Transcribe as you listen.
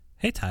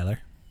Hey, Tyler.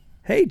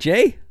 Hey,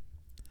 Jay.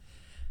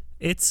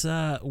 It's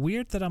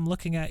weird that I'm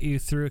looking at you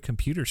through a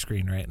computer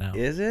screen right now.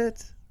 Is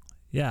it?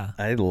 Yeah.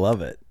 I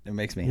love it. It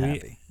makes me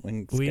happy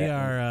when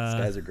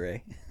skies are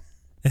gray.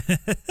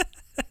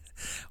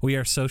 We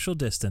are social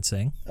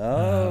distancing.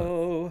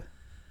 Oh.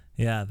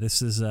 Yeah,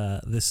 this is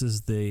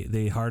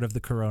the heart of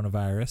the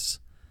coronavirus.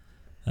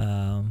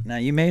 Now,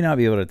 you may not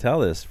be able to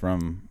tell this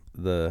from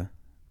the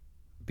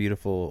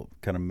beautiful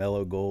kind of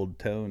mellow gold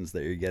tones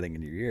that you're getting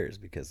in your ears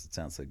because it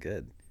sounds so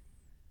good.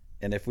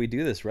 And if we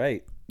do this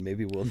right,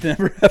 maybe we'll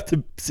never have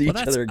to see each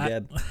other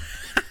again.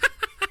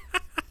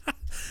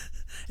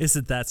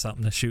 Isn't that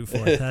something to shoot for?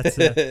 That's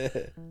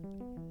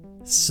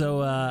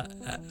So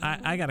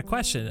I got a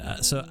question.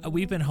 So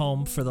we've been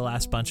home for the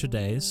last bunch of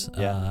days.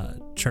 Yeah.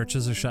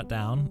 Churches are shut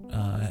down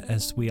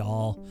as we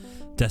all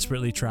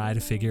desperately try to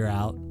figure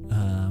out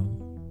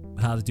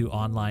how to do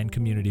online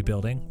community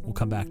building. We'll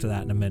come back to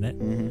that in a minute.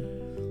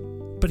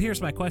 Mm-hmm. But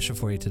here's my question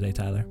for you today,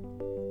 Tyler.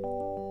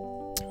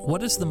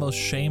 What is the most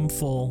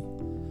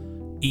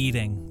shameful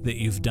eating that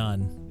you've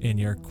done in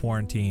your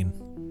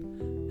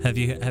quarantine? Have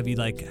you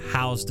like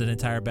housed an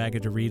entire bag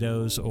of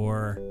Doritos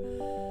or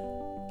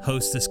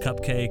Hostess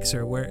cupcakes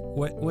or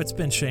what's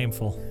been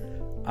shameful?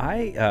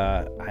 I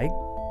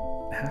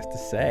have to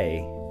say,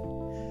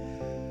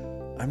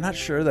 I'm not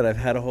sure that I've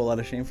had a whole lot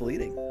of shameful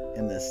eating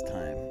in this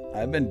time.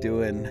 I've been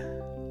doing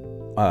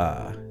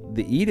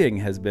the eating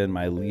has been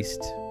my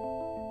least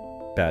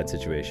bad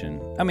situation.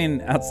 I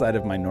mean, outside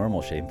of my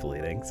normal shameful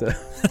eating. So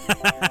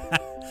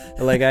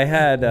like I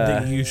had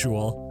the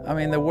usual. I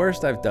mean, the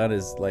worst I've done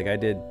is like I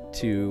did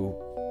 2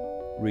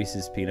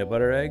 Reese's peanut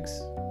butter eggs,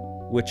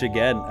 which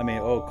again, I mean,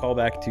 call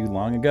back too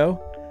long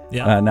ago.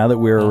 Yeah. Now that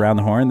we're around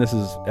the horn, this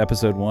is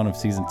episode 1 of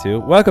season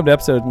 2. Welcome to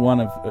episode 1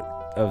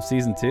 of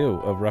season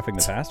 2 of Roughing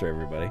the Pastor,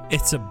 everybody.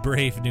 It's a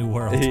brave new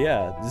world.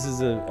 Yeah, this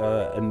is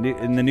a new,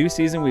 in the new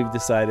season. We've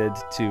decided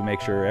to make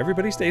sure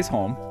everybody stays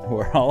home.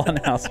 We're all on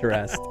house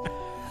arrest.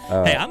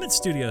 Hey, I'm in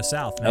Studio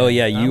South, man. Oh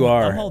yeah, you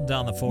are. I'm holding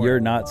down the fort.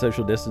 You're not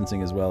social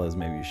distancing as well as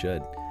maybe you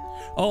should.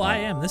 Oh, I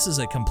am. This is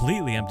a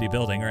completely empty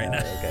building right now.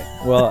 Okay.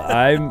 Well,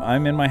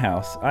 I'm in my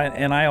house,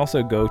 and I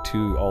also go to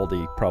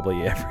Aldi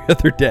probably every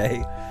other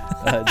day,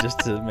 just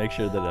to make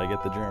sure that I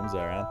get the germs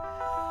around.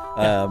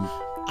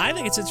 I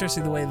think it's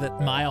interesting the way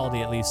that my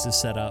Aldi at least is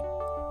set up.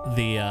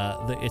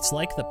 It's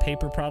like the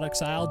paper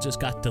products aisle just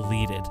got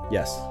deleted.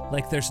 Yes.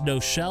 Like there's no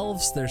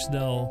shelves. There's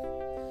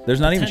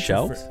not even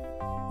shelves.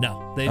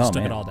 No, they just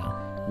took it all down.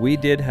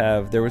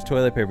 There was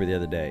toilet paper the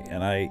other day,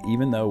 and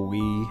even though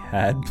we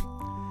had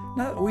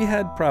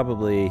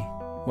probably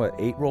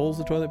 8 rolls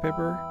of toilet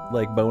paper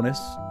like bonus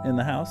in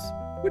the house,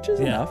 which is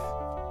enough.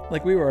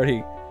 Like we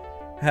already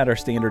had our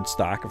standard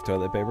stock of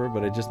toilet paper,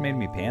 but it just made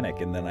me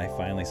panic. And then I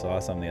finally saw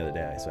some the other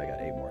day, so I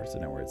got 8 more. So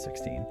now we're at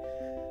 16. In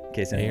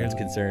case anyone's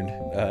concerned,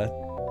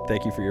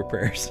 thank you for your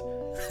prayers.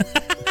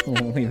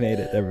 We made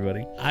it,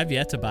 everybody. I've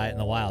yet to buy it in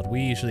the wild.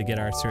 We usually get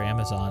ours through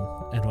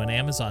Amazon, and when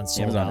Amazon's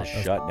sold out, is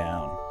shut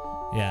down.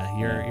 Yeah,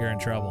 you're in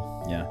trouble.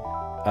 Yeah.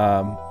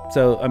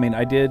 So I mean,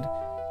 I did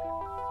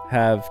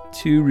have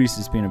 2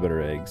 Reese's peanut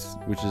butter eggs,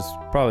 which is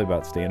probably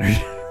about standard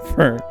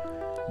for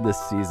this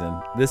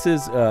season. This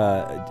is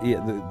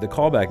the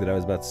callback that I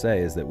was about to say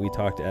is that we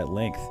talked at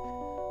length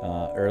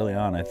early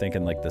on, I think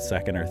in like the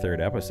 2nd or 3rd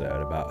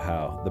episode, about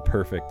how the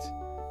perfect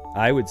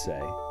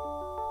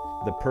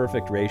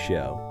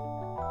ratio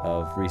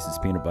of Reese's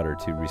peanut butter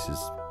to Reese's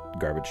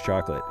garbage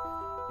chocolate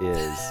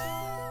is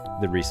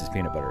the Reese's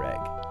peanut butter egg.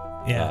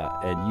 Yeah.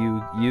 And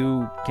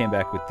you came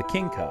back with the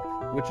King Cup,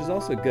 which is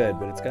also good,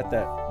 but it's got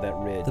that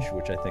ridge,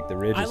 which I think the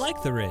ridge I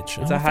like the ridge.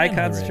 It's a high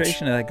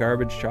concentration of that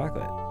garbage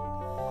chocolate.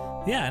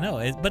 Yeah, I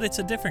know, but it's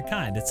a different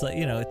kind. It's like,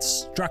 it's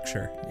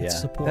structure. It's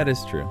support. That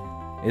is true.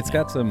 It's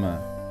got some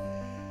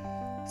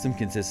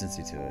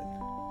consistency to it.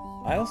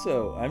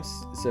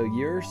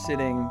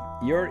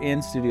 You're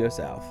in Studio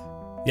South.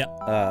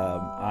 Yep.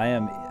 I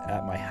am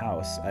at my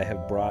house. I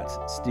have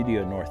brought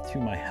Studio North to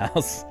my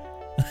house.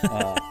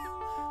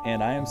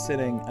 And I'm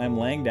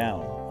laying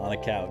down on a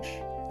couch.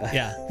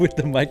 With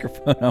the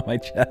microphone on my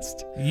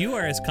chest. You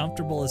are as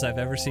comfortable as I've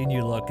ever seen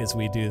you look as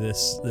we do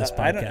this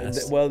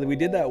podcast. Well, we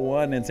did that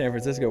one in San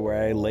Francisco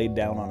where I laid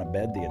down on a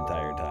bed the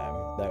entire time.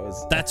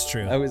 That's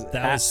true. I was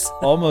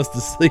almost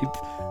asleep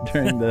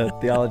during the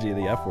Theology of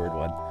the F Word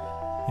one.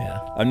 Yeah.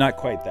 I'm not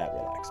quite that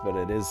relaxed, but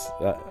it is.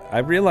 I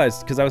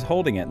realized, because I was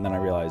holding it, and then I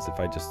realized if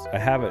I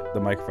have the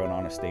microphone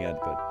on a stand,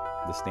 but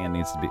the stand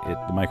needs to be,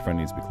 the microphone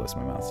needs to be close to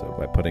my mouth. So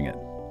by putting it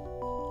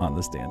on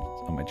the stand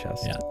on my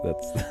chest,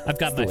 I've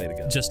got the way to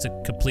go. Just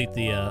to complete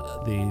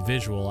the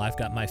visual, I've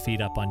got my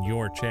feet up on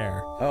your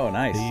chair. Oh,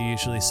 nice. That you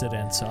usually sit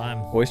in, so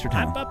Oyster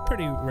Town. I'm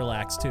pretty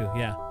relaxed too.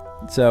 Yeah.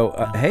 So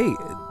hey,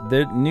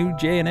 the new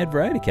Jay and Ed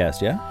Variety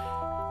Cast, yeah.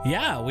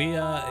 Yeah, we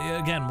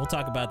again we'll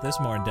talk about this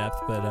more in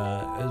depth, but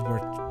as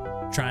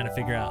we're trying to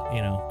figure out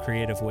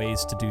creative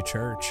ways to do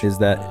church. Is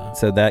that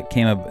so? That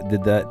came up.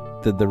 Did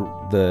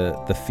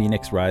the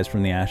phoenix rise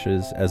from the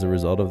ashes as a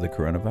result of the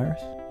coronavirus?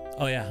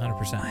 Oh yeah,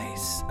 100%.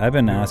 Nice. I've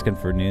been asking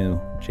for new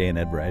Jay and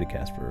Ed Variety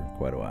Cast for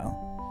quite a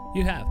while.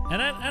 You have.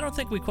 And I don't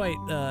think we quite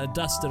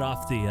dusted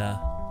off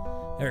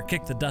or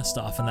kicked the dust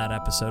off in that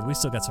episode. We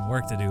still got some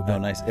work to do. But Oh,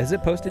 nice. Is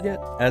it posted yet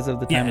as of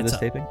the time of it's this up.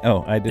 taping?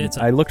 Oh, I didn't. It's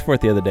up. I looked for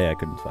it the other day. I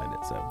couldn't find it,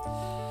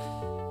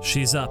 so.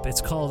 She's up.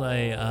 It's called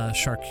a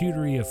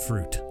charcuterie of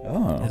fruit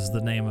Oh. is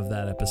the name of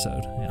that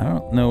episode. I Yeah.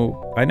 don't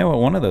know. I know what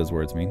one of those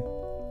words mean.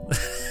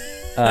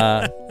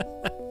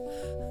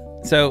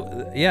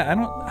 So, yeah,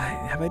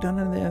 have I done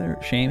any other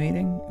shame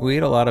eating? We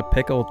ate a lot of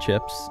pickle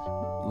chips,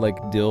 like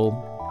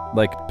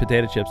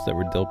potato chips that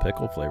were dill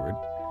pickle flavored.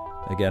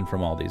 Again,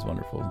 from Aldi's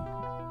wonderful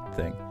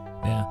thing.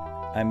 Yeah.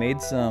 I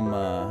made some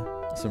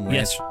ranch,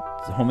 Yes.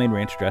 homemade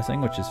ranch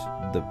dressing, which is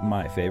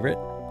my favorite,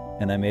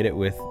 and I made it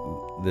with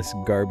this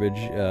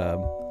garbage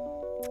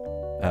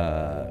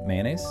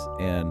mayonnaise,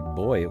 and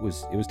boy, it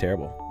was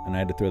terrible, and I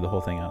had to throw the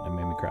whole thing out, and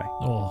it made me cry.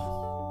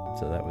 Oh,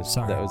 So that was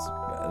Sorry.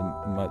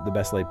 the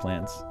best laid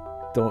plans.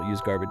 Don't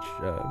use garbage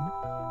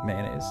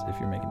mayonnaise if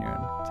you're making your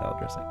own salad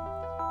dressing.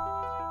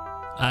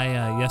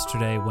 I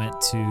yesterday went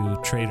to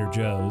Trader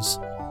Joe's.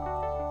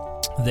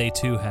 They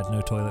too had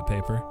no toilet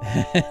paper,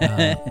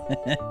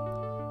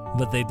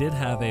 but they did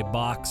have a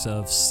box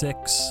of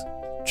 6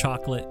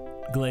 chocolate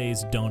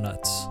glazed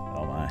donuts.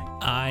 Oh my!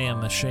 I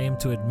am ashamed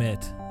to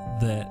admit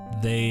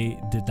that they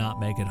did not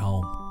make it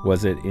home.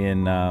 Was it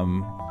in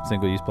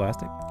single-use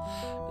plastic?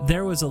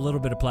 There was a little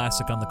bit of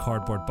plastic on the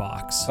cardboard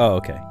box. Oh,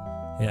 okay.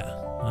 Yeah.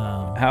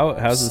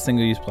 How's the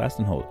single-use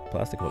plastic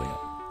holding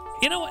up?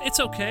 You know, it's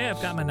okay.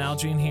 I've got my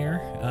Nalgene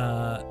here.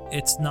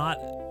 It's not.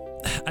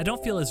 I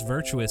don't feel as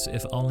virtuous,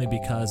 if only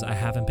because I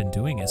haven't been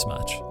doing as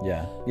much.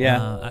 Yeah.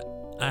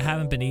 I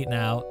haven't been eating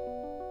out.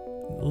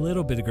 A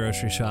little bit of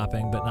grocery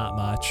shopping, but not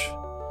much.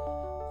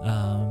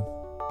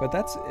 But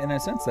that's, in a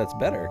sense, that's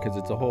better because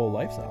it's a whole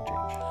lifestyle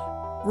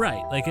change.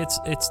 Right. Like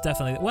it's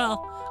definitely. Well,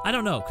 I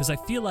don't know, because I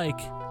feel like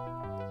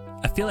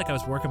I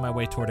was working my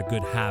way toward a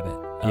good habit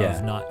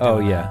of not.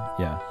 Doing that.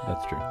 Yeah,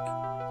 that's true.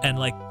 And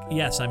like,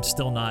 yes, I'm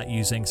still not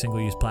using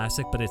single-use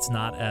plastic, but it's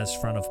not as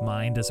front of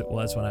mind as it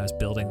was when I was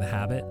building the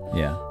habit.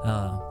 Yeah.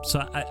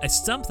 So I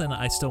something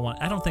I still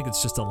want. I don't think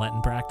it's just a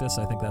Lenten practice.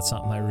 I think that's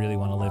something I really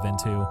want to live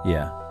into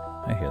Yeah,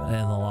 I hear that.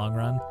 in the long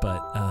run.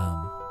 But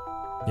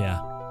yeah.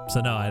 So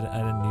no, I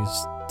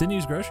didn't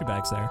use grocery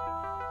bags there.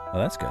 Oh,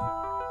 that's good.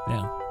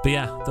 Yeah. But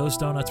yeah, those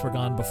donuts were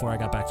gone before I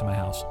got back to my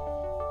house.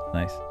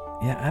 Nice.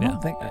 Yeah, I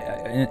don't think,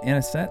 in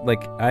a sense,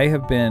 like I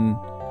have been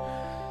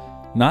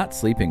not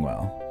sleeping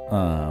well,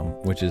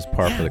 which is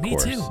par for the me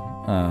course. too.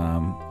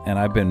 And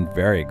I've been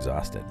very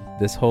exhausted.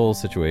 This whole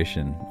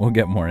situation, we'll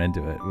get more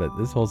into it, but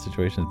this whole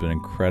situation has been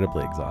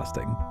incredibly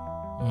exhausting,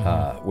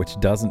 which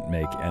doesn't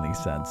make any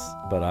sense.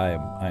 But I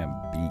am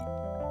beat.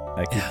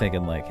 I keep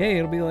thinking like, hey,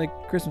 it'll be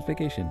like Christmas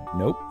vacation.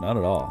 Nope, not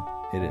at all.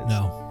 It is.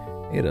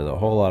 No. It is a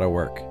whole lot of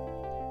work.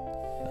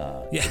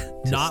 Yeah.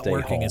 to Not stay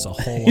working home. is a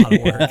whole lot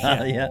of work.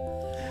 Yeah.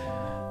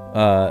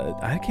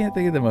 I can't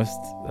think of the most.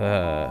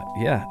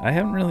 I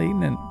haven't really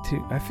eaten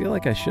I feel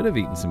like I should have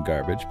eaten some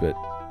garbage, but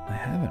I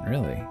haven't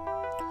really.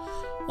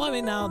 Well, I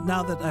mean, now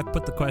that I've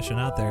put the question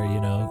out there,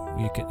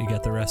 you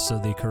get the rest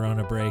of the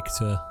Corona break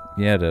to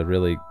To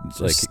really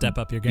like step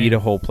up your game. eat a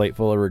whole plate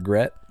full of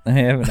regret. I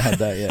haven't had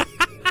that yet.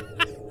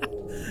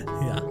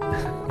 Yeah.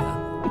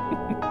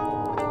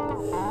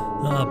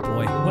 Oh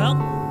boy. Well,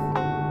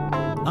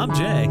 I'm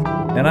Jay,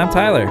 And I'm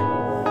Tyler.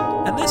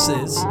 and this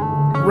is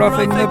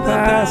Roughing the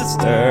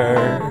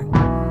Pastor.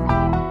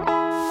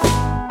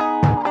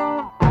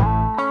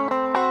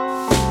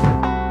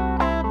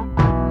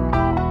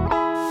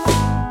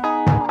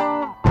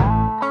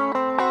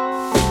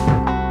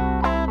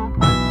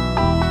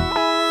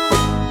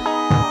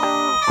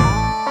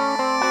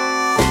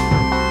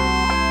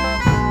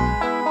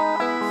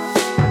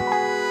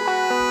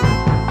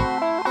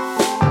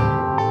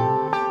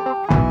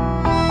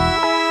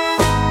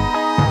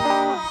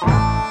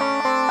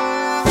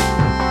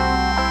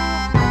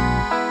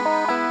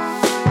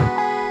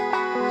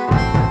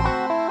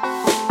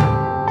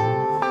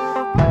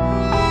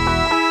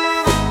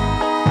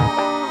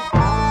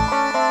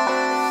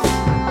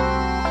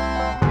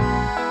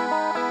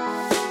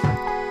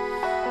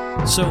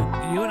 So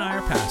you and I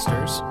are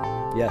pastors.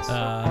 Yes.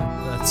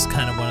 That's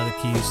kind of one of the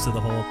keys to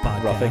the whole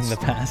podcast. Roughing the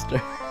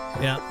pastor.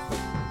 Yeah.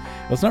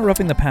 Well, it's not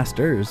roughing the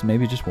pastors.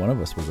 Maybe just one of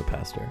us was a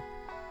pastor.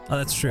 Oh,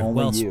 that's true. Only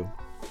well, you.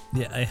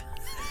 Yeah.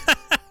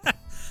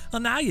 Well,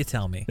 now you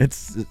tell me.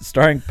 It's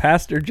starring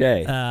Pastor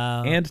Jay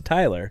And and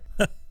Tyler.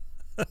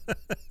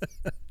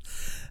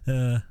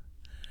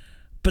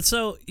 But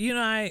so you and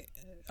I,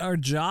 our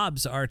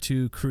jobs are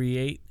to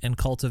create and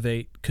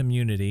cultivate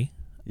community.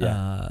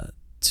 Yeah.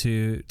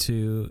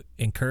 To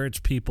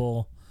encourage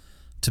people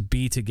to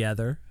be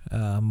together,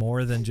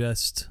 more than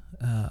just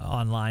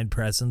online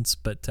presence,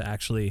 but to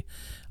actually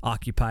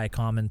occupy a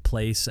common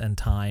place and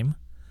time.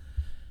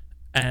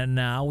 And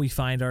now we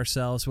find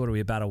ourselves, what are we,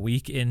 about a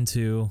week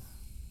into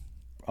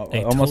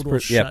a Almost total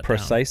shutdown.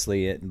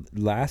 precisely.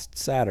 Last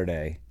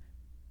Saturday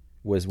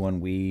was when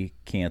we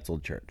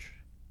canceled church.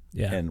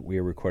 Yeah. And we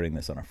were recording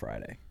this on a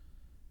Friday.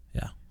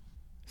 Yeah.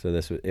 So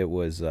it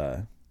was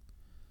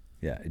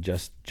Yeah,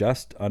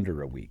 just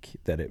under a week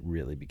that it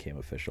really became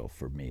official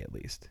for me, at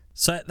least.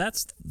 So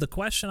that's the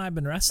question I've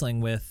been wrestling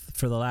with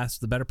for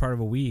the better part of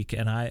a week,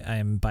 and I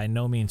am by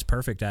no means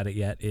perfect at it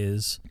yet,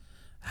 is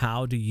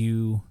how do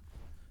you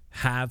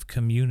have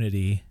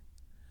community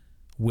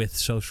with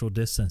social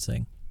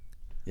distancing?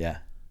 Yeah.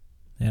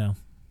 You know.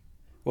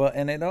 Well,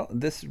 and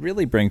this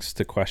really brings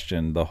to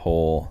question the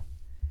whole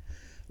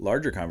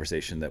larger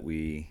conversation that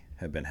we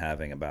have been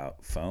having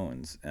about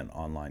phones and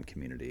online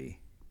community.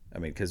 I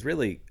mean, because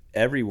really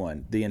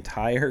everyone, the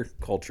entire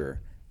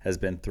culture has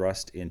been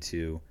thrust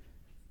into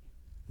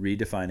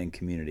redefining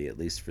community, at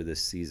least for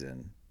this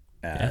season,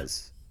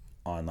 as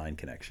online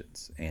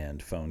connections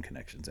and phone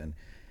connections. And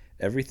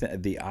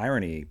everything, the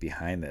irony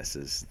behind this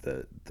is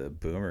the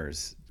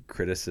boomers'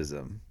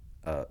 criticism,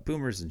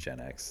 boomers and Gen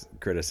X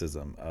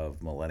criticism of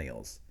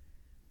millennials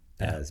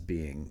as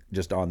being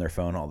just on their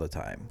phone all the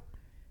time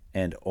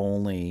and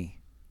only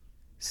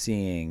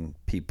seeing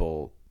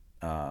people,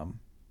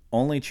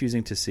 only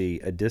choosing to see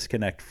a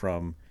disconnect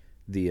from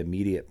the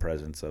immediate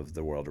presence of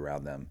the world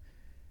around them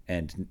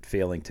and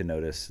failing to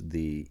notice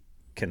the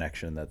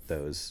connection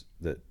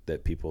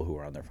that people who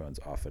are on their phones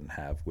often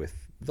have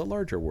with the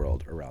larger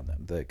world around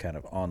them, the kind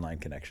of online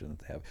connection that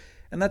they have.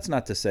 And that's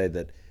not to say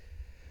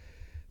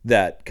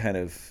that kind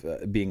of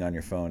being on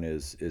your phone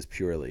is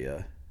purely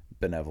a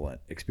benevolent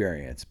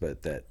experience,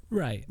 but that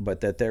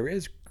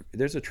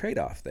there's a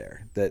trade-off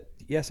there. That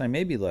yes, I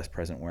may be less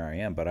present where I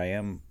am, but I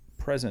am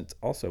present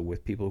also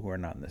with people who are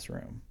not in this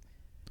room.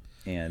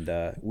 And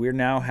we're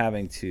now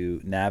having to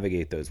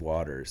navigate those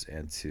waters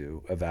and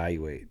to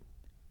evaluate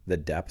the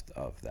depth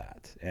of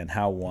that and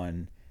how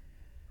one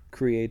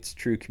creates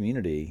true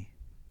community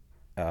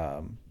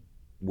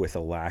with a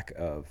lack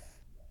of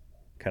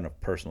kind of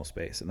personal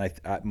space. And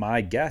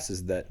my guess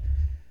is that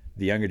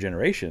the younger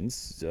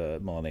generations,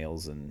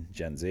 millennials and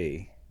Gen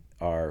Z,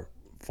 are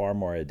far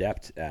more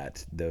adept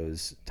at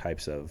those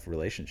types of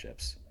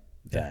relationships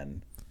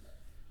than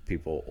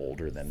people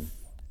older than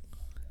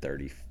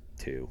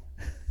 32.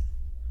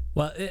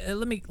 Well,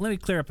 let me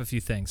clear up a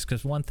few things,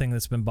 because one thing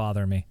that's been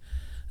bothering me,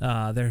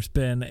 there's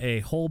been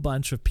a whole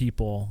bunch of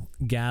people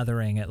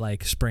gathering at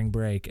like spring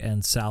break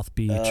and South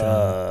Beach.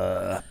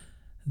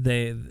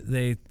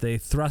 They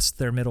thrust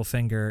their middle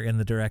finger in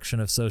the direction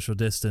of social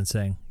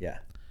distancing. Yeah.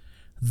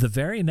 The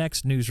very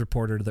next news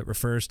reporter that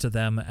refers to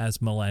them as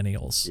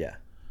millennials. Yeah.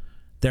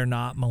 They're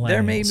not millennials.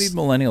 There may be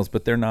millennials,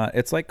 but they're not.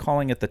 It's like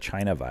calling it the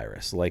China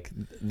virus. Like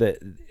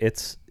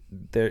it's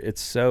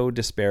so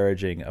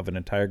disparaging of an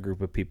entire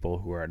group of people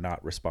who are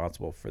not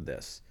responsible for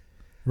this.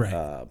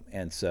 Right.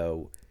 And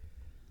so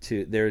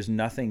there's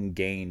nothing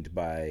gained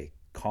by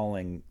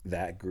calling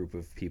that group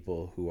of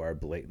people who are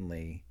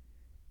blatantly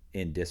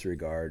in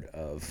disregard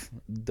of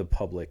the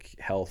public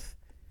health.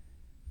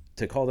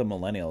 To call them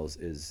millennials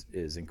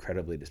is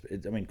incredibly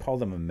call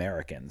them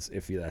Americans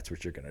if that's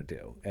what you're going to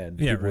do. And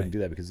people wouldn't do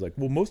that because like,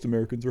 well, most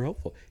Americans are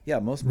helpful. Yeah,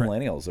 most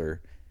millennials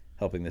are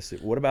helping this.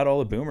 What about all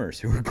the boomers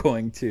who are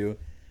going to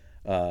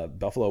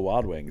Buffalo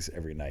Wild Wings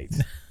every night?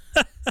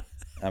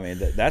 I mean,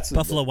 that's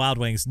Buffalo Wild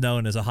Wings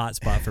known as a hot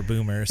spot for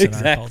boomers in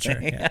our culture.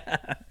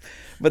 Yeah.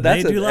 But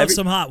they do love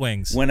some hot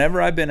wings.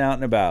 Whenever I've been out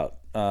and about,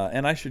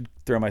 and I should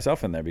throw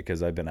myself in there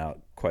because I've been out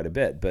quite a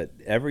bit. But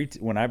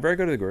whenever I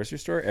go to the grocery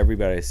store,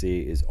 everybody I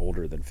see is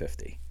older than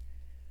 50.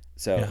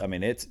 So I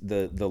mean, it's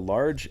the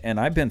large, and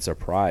I've been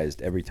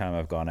surprised every time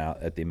I've gone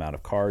out at the amount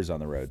of cars on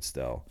the road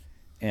still,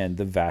 and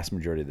the vast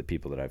majority of the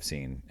people that I've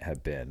seen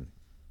have been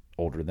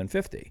older than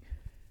 50.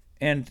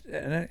 And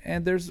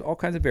there's all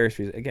kinds of various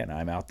reasons. Again,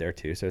 I'm out there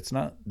too, so it's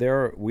not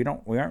there. We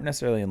aren't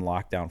necessarily in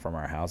lockdown from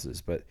our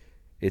houses, but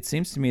it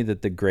seems to me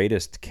that the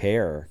greatest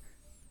care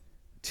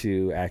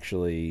to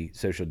actually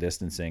social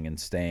distancing and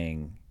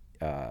staying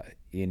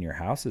in your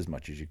house as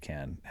much as you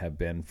can have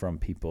been from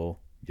people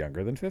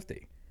younger than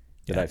 50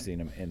 that I've seen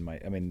them in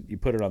my. I mean, you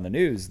put it on the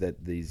news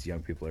that these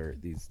young people are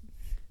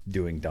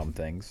doing dumb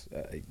things.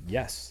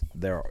 Yes,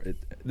 there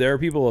are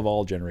people of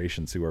all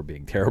generations who are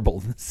being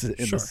terrible in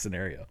this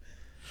scenario.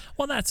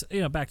 Well, that's,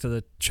 back to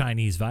the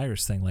Chinese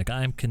virus thing. Like,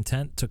 I'm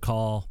content to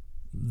call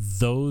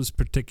those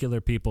particular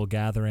people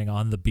gathering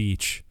on the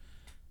beach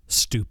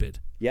stupid.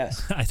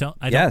 Yes. I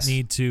don't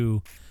need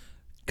to,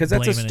 because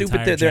that's a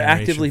stupid that they're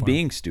actively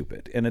being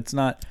stupid, and it's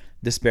not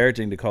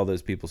disparaging to call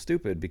those people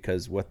stupid,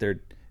 because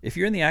if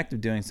you're in the act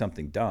of doing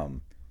something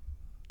dumb,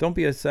 don't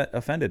be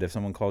offended if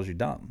someone calls you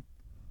dumb.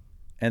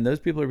 And those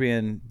people are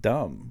being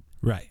dumb.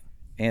 Right.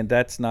 And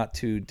that's not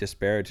to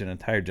disparage an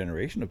entire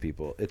generation of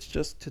people. It's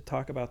just to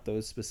talk about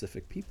those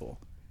specific people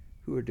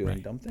who are doing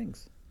dumb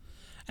things.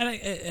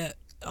 And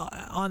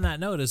on that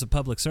note, as a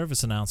public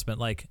service announcement,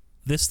 like,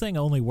 this thing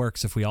only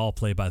works if we all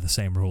play by the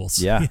same rules.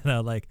 Yeah.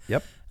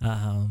 Yep.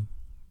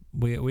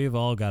 We've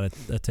all got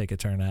to take a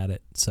turn at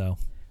it. So.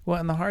 Well,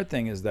 and the hard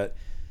thing is that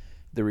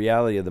the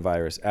reality of the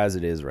virus, as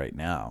it is right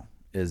now,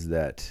 is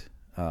that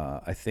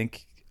I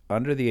think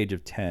under the age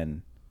of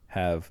 10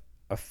 have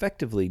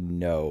effectively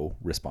no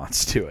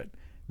response to it.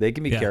 They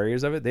can be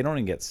carriers of it. They don't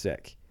even get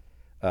sick.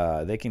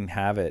 They can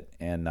have it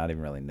and not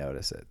even really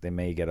notice it. They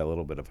may get a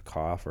little bit of a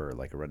cough or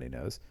like a runny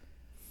nose,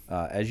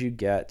 as you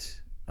get,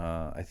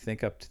 I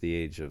think up to the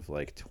age of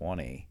like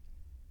 20,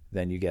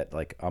 then you get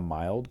like a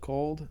mild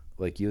cold.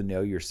 Like, you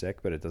know you're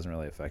sick, but it doesn't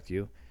really affect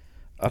you.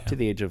 Up to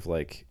the age of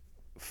like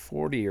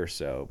 40 or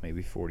so,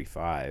 maybe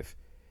 45,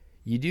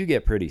 you do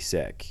get pretty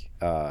sick,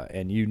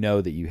 and you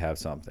know that you have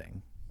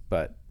something,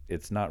 but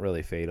it's not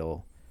really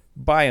fatal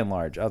by and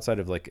large, outside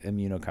of like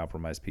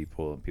immunocompromised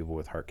people and people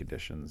with heart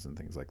conditions and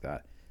things like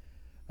that.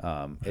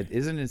 It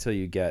isn't until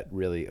you get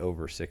really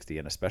over 60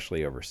 and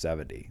especially over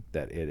 70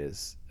 that it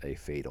is a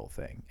fatal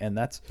thing. And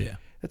that's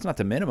not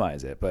to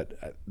minimize it,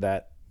 but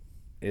that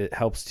it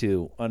helps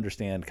to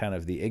understand kind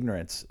of the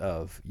ignorance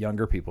of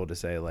younger people to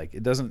say, like,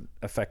 it doesn't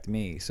affect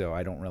me, so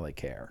I don't really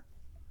care.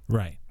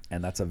 Right.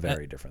 And that's a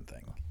very different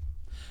thing.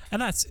 And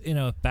that's,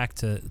 back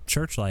to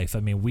church life.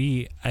 I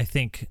mean, I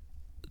think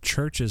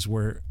churches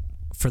were,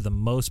 for the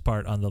most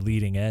part, on the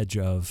leading edge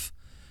of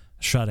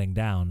shutting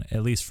down,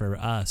 at least for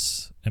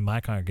us in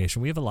my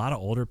congregation. We have a lot of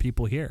older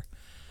people here.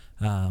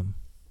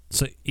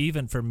 So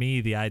even for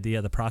me,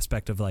 the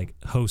prospect of like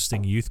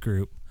hosting youth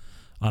group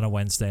on a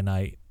Wednesday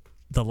night,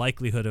 the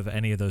likelihood of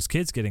any of those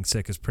kids getting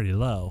sick is pretty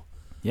low.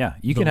 Yeah,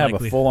 you can have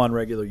a full-on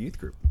regular youth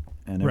group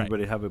and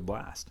everybody have a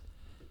blast.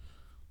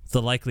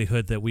 The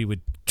likelihood that we would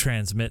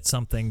transmit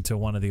something to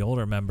one of the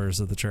older members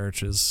of the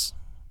church is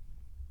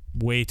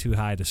way too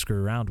high to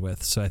screw around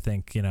with. So I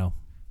think, you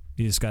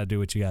just got to do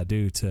what you got to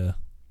do to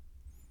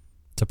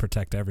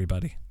protect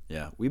everybody.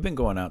 Yeah, we've been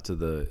going out to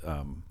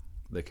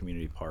the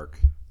community park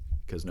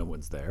because no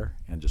one's there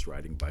and just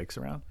riding bikes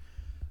around.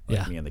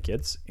 Like me and the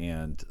kids.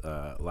 And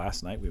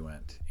last night we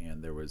went,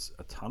 and there was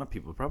a ton of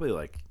people, probably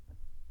like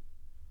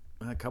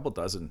a couple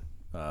dozen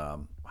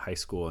high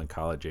school and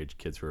college age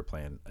kids who were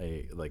playing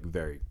a like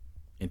very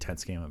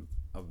intense game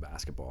of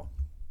basketball.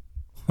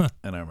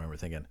 And I remember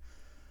thinking,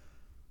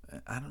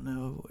 I don't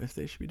know if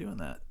they should be doing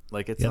that.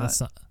 Like, it's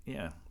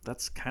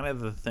that's kind of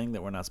the thing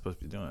that we're not supposed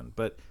to be doing.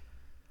 But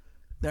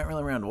not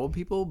really around old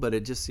people, but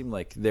it just seemed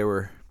like they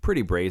were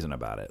pretty brazen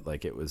about it.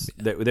 Like, it was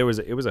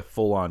it was a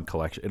full on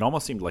collection. It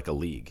almost seemed like a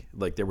league.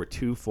 Like, there were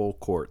 2 full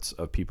courts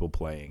of people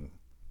playing,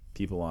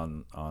 people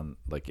on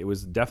like, it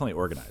was definitely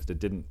organized. It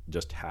didn't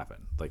just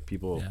happen. Like,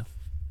 people,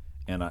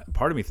 and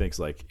part of me thinks,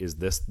 like, is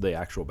this the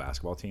actual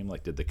basketball team?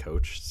 Like, did the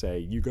coach say,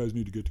 you guys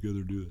need to get together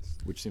and do this?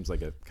 Which seems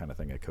like a kind of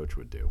thing a coach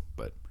would do.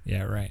 But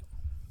yeah, right.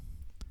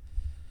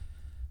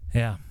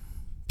 Yeah.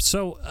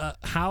 So,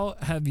 how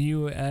have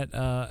you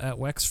at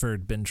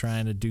Wexford been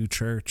trying to do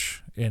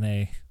church in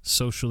a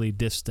socially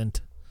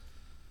distant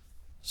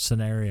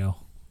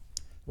scenario?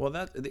 Well,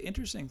 the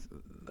interesting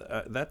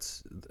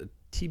that's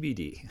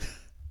TBD.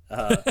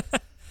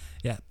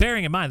 Yeah,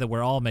 bearing in mind that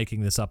we're all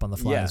making this up on the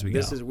fly as we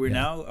go. We're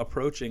now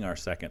approaching our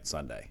second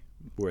Sunday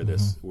where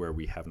where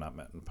we have not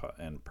met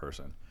in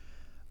person.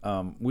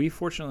 We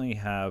fortunately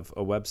have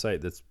a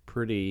website that's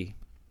pretty.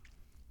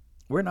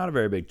 We're not a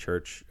very big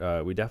church.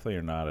 We definitely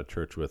are not a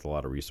church with a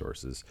lot of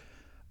resources.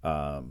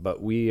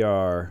 But we had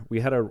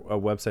a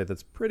website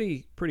that's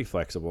pretty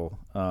flexible.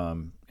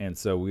 And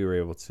so we were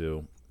able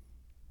to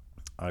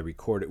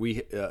record it.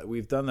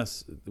 We've done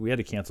this. We had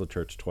to cancel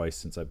church twice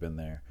since I've been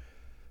there.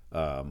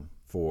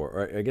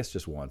 Or I guess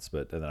just once,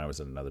 but and then I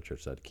was in another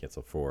church that had to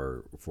cancel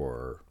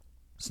for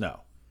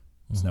snow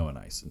and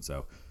ice. And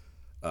so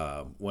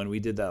when we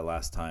did that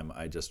last time,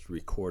 I just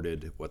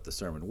recorded what the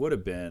sermon would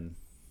have been,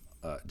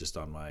 just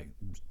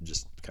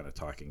kind of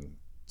talking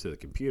to the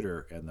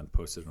computer, and then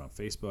posted it on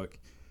Facebook,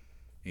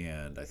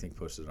 and I think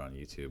posted it on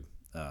YouTube.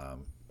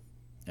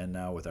 And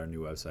now with our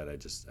new website,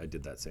 I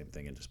did that same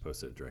thing and just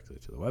posted it directly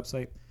to the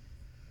website.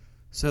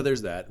 So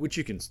there's that, which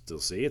you can still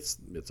see. It's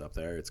up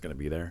there. It's going to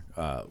be there.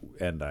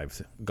 And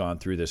I've gone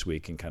through this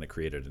week and kind of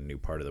created a new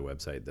part of the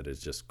website that is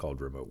just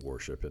called Remote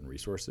Worship and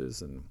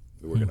Resources, and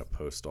we're going to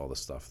post all the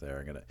stuff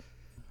there.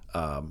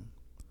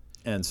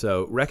 And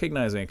so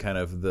recognizing kind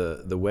of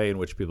the way in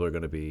which people are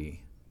going to be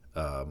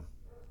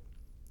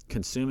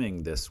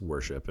consuming this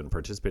worship and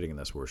participating in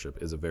this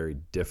worship is a very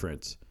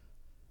different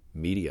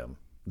medium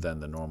than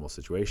the normal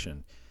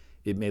situation.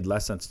 It made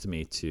less sense to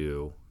me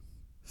to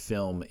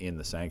film in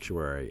the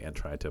sanctuary and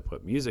try to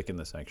put music in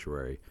the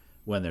sanctuary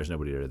when there's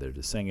nobody there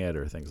to sing it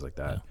or things like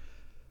that.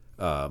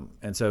 Yeah.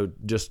 And so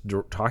just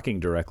talking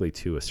directly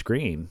to a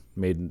screen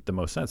made the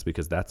most sense,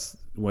 because that's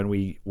when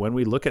we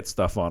look at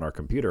stuff on our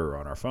computer or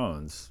on our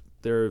phones,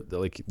 they're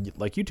like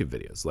YouTube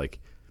videos. Like,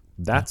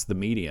 that's the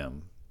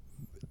medium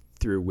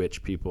through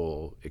which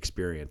people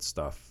experience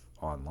stuff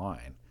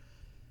online.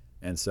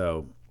 And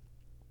so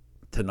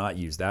to not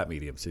use that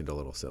medium seemed a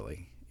little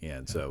silly.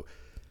 And so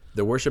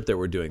the worship that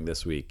we're doing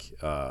this week,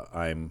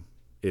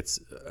 it's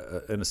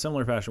in a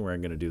similar fashion where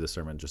I'm going to do the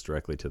sermon just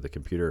directly to the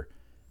computer,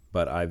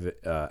 but I've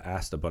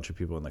asked a bunch of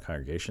people in the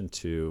congregation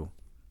to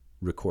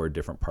record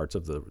different parts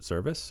of the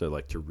service. So,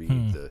 like, to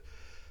read the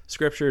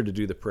scripture, to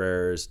do the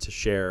prayers, to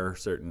share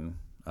certain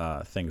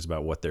things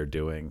about what they're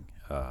doing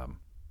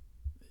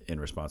in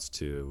response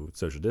to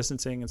social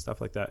distancing and stuff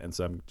like that. And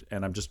so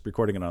I'm just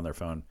recording it on their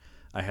phone.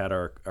 I had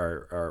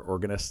our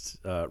organist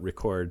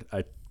record.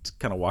 I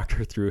kind of walked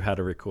her through how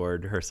to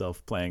record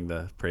herself playing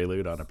the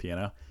prelude on a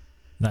piano.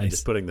 Nice. and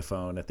just putting the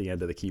phone at the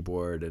end of the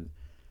keyboard. And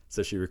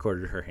so she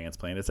recorded her hands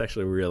playing. It's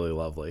actually really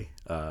lovely.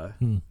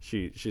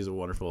 She's a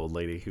wonderful old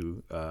lady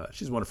who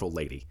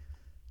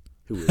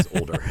is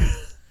older.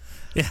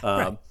 Yeah.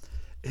 Right.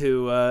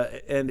 Who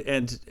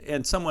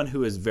and someone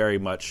who is very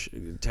much,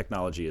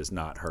 technology is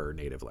not her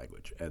native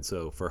language, and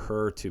so for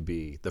her to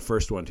be the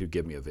first one to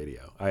give me a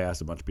video, I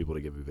asked a bunch of people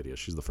to give me videos.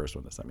 She's the first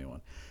one to send me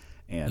one,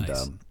 and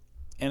Nice.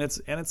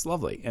 And it's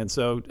lovely. And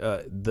so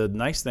the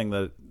nice thing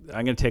that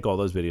I'm going to take all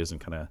those videos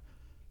and kind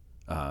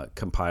of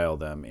compile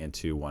them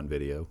into one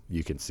video.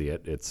 You can see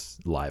it. It's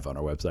live on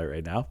our website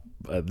right now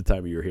at the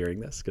time you're hearing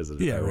this, because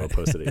I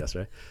posted it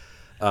yesterday.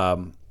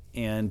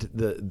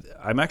 And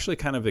I'm actually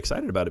kind of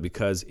excited about it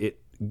because it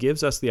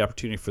gives us the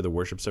opportunity for the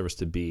worship service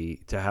to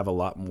have a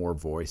lot more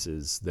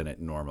voices than it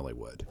normally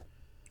would.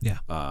 Yeah.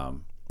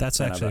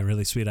 That's actually a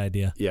really sweet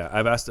idea. Yeah,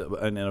 I've asked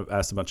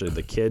a bunch of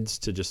the kids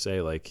to just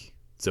say like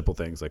simple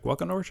things like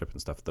 "Welcome to worship" and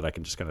stuff that I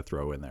can just kind of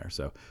throw in there.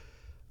 So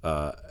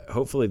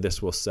hopefully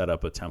this will set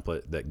up a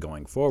template that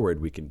going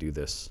forward we can do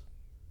this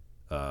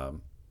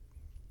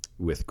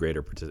with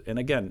greater and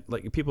again,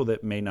 like people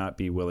that may not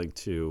be willing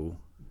to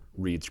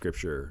read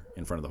scripture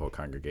in front of the whole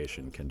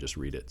congregation can just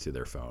read it to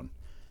their phone.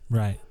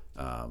 Right.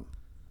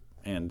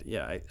 And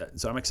yeah,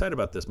 so I'm excited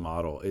about this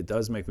model. It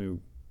does make me,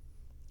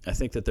 I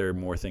think that there are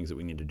more things that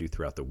we need to do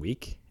throughout the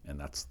week, and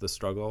that's the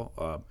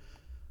struggle.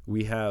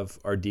 We have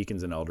our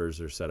deacons and elders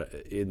are set up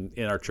in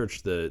our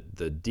church. The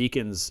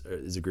deacons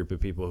is a group of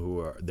people who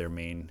are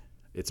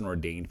it's an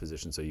ordained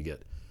position. So you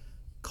get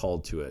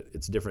called to it.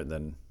 It's different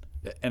than,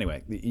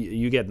 anyway,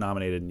 you get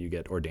nominated and you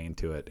get ordained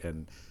to it.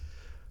 And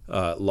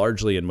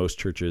largely in most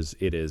churches,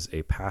 it is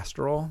a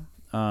pastoral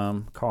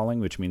calling,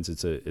 which means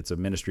it's a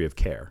ministry of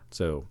care.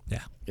 So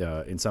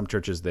in some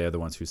churches, they're the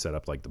ones who set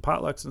up like the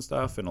potlucks and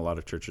stuff. In a lot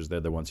of churches, they're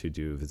the ones who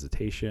do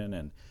visitation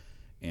and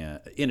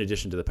in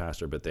addition to the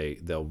pastor, but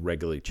they'll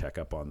regularly check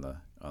up on the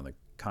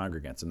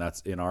congregants. And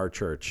that's in our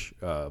church,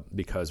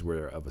 because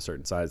we're of a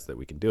certain size that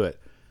we can do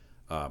it.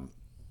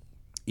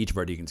 Each of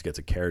our deacons gets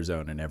a care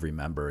zone, and every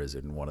member is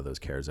in one of those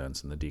care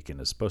zones. And the deacon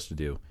is supposed to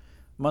do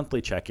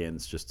monthly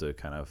check-ins just to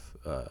kind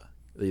of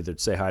either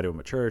say hi to them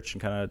at church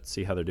and kind of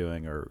see how they're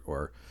doing,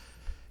 or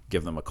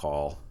give them a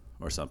call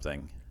or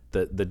something.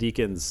 The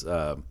deacons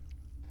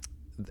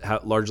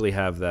largely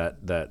have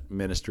that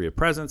ministry of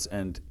presence,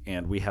 and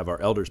we have our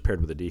elders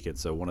paired with the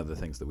deacons. So one of the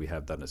things that we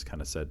have done is kind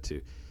of said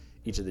to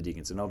each of the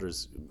deacons and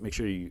elders, make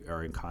sure you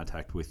are in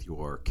contact with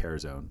your care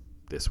zone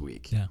this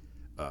week. Yeah.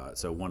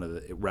 So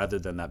rather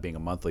than that being a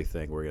monthly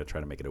thing, we're going to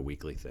try to make it a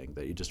weekly thing,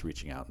 that you're just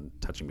reaching out and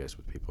touching base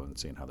with people and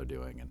seeing how they're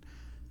doing.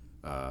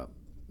 And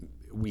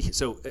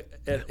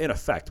in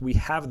effect, we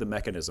have the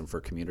mechanism for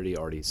community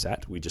already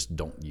set. We just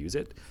don't use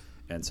it.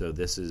 And so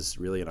this is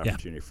really an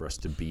opportunity for us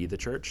to be the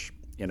church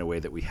in a way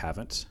that we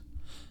haven't.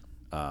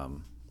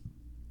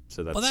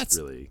 So that's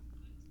really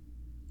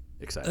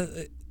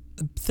exciting.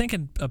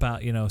 Thinking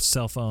about,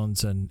 cell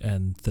phones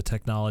and the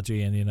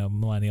technology, and,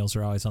 millennials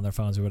are always on their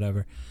phones or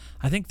whatever.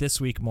 I think this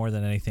week more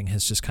than anything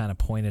has just kind of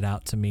pointed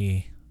out to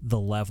me the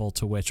level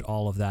to which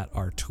all of that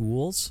are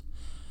tools.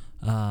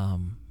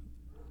 And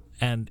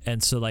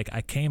so like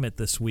I came at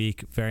this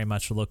week very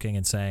much looking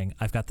and saying,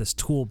 I've got this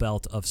tool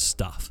belt of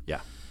stuff.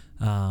 Yeah.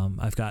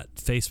 I've got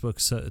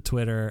Facebook,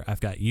 Twitter, I've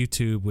got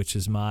YouTube, which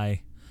is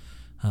my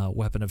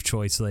weapon of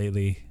choice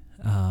lately.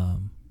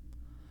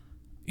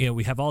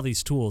 We have all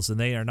these tools, and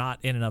they are not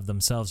in and of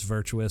themselves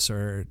virtuous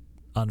or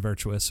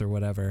unvirtuous or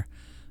whatever.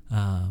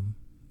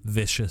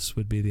 Vicious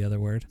would be the other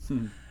word.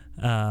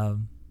 But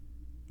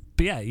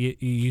yeah, you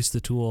use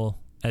the tool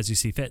as you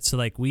see fit. So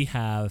like we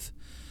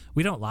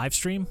don't live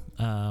stream,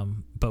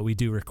 but we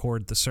do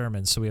record the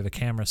sermons. So we have a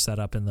camera set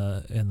up in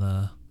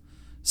the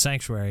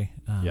sanctuary.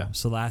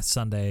 So last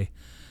Sunday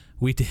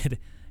we did,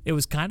 it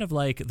was kind of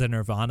like the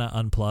Nirvana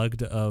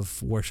Unplugged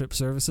of worship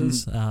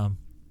services.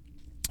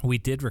 We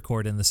did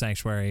record in the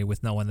sanctuary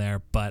with no one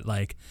there, but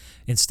like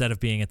instead of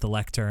being at the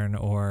lectern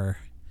or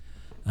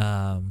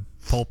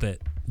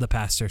pulpit, the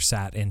pastor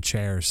sat in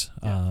chairs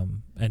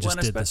and just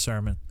did the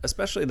sermon.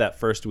 Especially that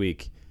first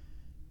week,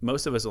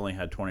 most of us only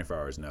had 24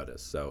 hours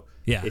notice. So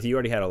if you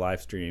already had a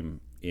live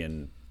stream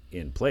in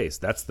place,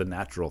 that's the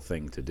natural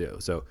thing to do.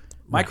 So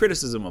my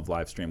criticism of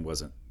live stream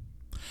wasn't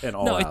an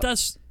all out.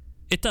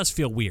 It does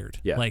feel weird.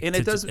 Yeah, like, and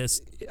it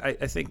does. I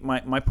think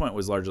my point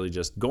was largely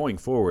just going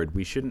forward,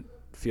 we shouldn't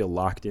feel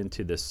locked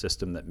into this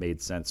system that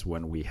made sense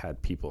when we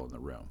had people in the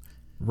room.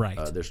 Right.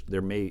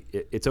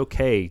 It's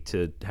okay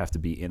to have to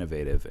be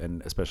innovative,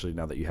 and especially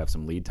now that you have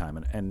some lead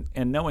time,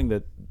 and knowing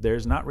that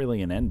there's not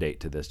really an end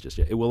date to this just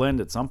yet. It will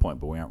end at some point,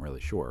 but we aren't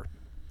really sure.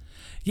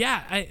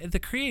 Yeah, the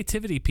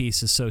creativity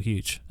piece is so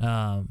huge.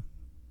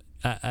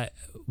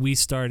 We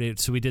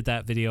did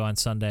that video on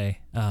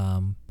Sunday,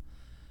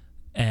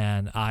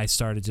 and I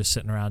started just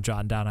sitting around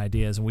jotting down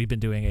ideas, and we've been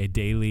doing a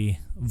daily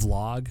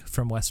vlog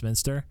from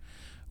Westminster,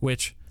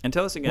 and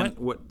tell us again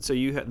so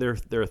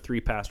there are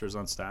 3 pastors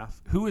on staff.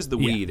 Who is the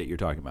we that you're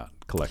talking about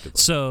collectively?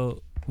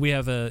 So we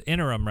have an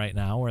interim right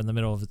now. We're in the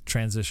middle of a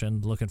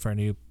transition, looking for a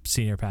new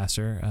senior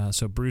pastor.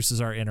 So Bruce is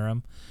our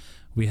interim.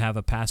 We have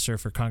a pastor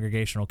for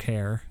congregational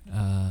care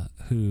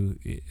who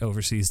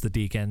oversees the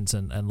deacons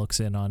and looks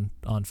in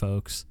on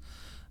folks.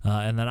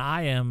 And then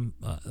I am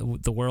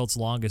the world's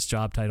longest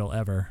job title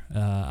ever.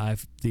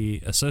 I've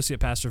the associate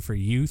pastor for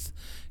youth,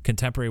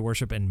 contemporary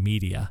worship, and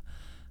media.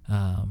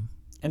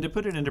 And to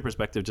put it into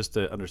perspective, just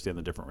to understand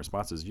the different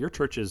responses, your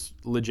church is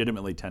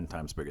legitimately 10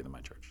 times bigger than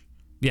my church.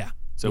 Yeah.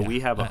 So yeah. we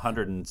have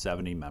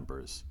 170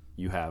 members.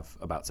 You have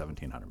about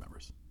 1,700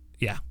 members.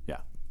 Yeah. Yeah.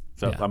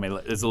 So, Yeah. I mean,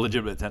 it's a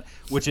legitimate 10,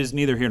 which is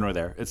neither here nor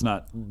there. It's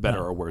not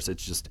better or worse.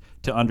 It's just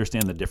to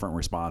understand the different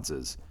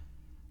responses.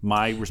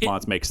 My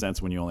response makes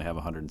sense when you only have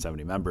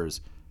 170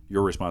 members.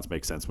 Your response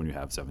makes sense when you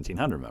have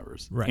 1,700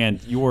 members. Right.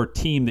 And your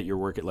team that you're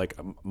working, like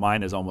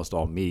mine is almost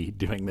all me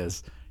doing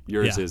this.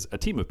 Yours Yeah. is a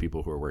team of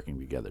people who are working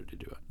together to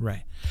do it.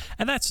 Right.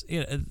 And that's,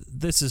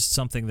 this is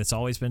something that's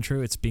always been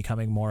true. It's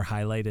becoming more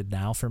highlighted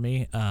now for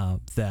me,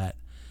 that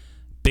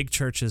big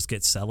churches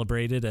get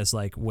celebrated as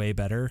like way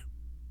better.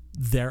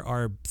 There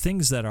are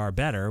things that are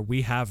better.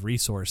 We have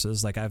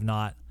resources. Like I've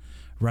not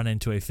run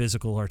into a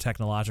physical or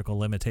technological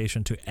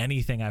limitation to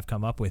anything I've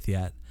come up with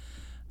yet.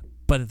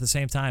 But at the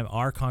same time,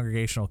 our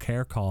congregational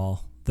care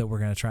call that we're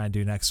going to try and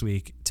do next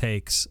week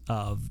takes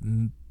a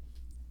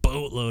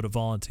boatload of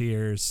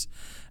volunteers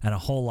and a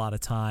whole lot of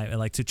time. And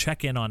like to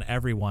check in on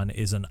everyone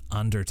is an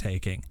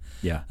undertaking.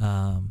 Yeah.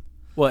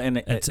 Well,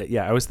 and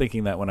I was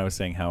thinking that when I was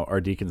saying how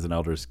our deacons and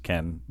elders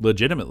can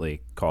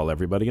legitimately call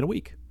everybody in a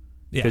week.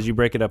 Because you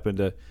break it up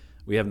into,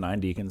 we have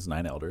 9 deacons,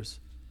 9 elders.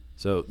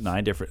 So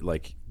 9 different,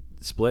 like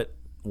split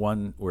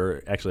one,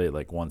 we're actually at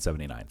like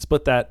 179.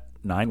 Split that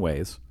 9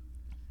 ways.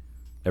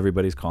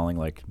 Everybody's calling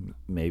like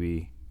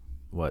maybe,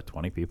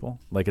 20 people?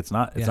 Like it's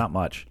not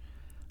much.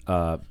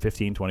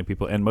 15, 20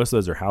 people. And most of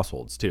those are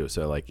households too.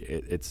 So like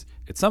it's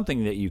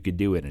something that you could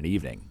do in an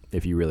evening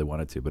if you really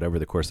wanted to. But over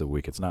the course of a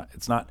week, it's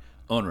not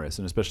onerous.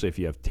 And especially if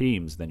you have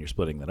teams, then you're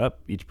splitting that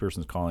up. Each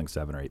person's calling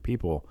 7 or 8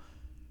 people.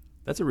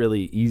 That's a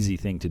really easy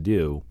thing to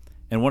do.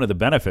 And one of the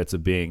benefits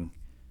of being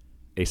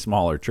a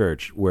smaller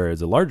church,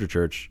 whereas a larger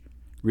church,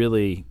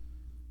 really,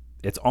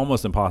 it's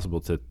almost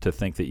impossible to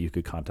think that you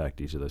could contact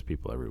each of those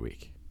people every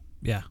week.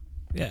 Yeah.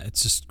 Yeah,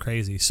 it's just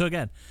crazy. So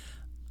again,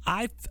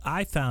 I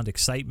found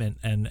excitement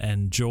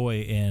and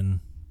joy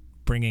in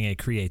bringing a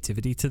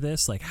creativity to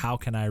this. Like, how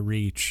can I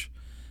reach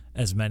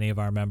as many of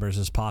our members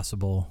as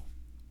possible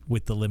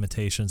with the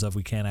limitations of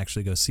we can't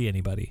actually go see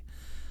anybody?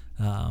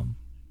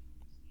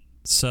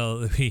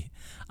 So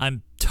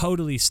I'm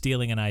totally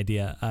stealing an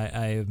idea.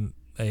 I am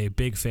a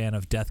big fan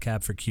of Death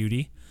Cab for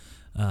Cutie,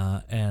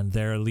 and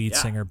their lead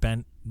singer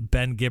Ben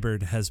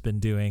Gibbard has been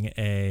doing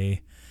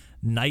a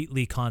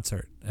nightly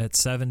concert at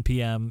 7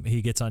 p.m.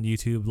 He gets on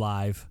YouTube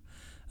live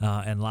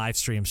and live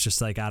streams just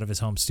like out of his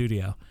home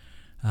studio.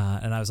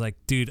 And I was like,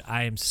 dude,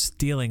 I am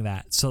stealing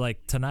that. So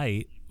like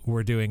tonight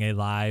we're doing a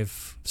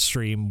live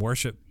stream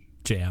worship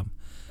jam.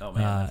 Oh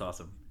man, that's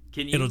awesome.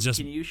 Can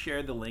you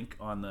share the link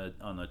on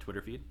the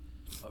Twitter feed?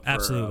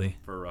 Absolutely.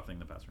 For Roughing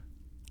the Pastor.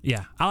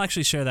 Yeah, I'll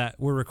actually share that.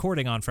 We're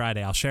recording on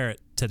Friday. I'll share it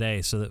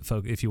today so that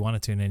folk, if you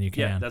want to tune in, you can.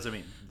 Yeah, that's what I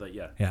mean. But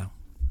yeah. Yeah.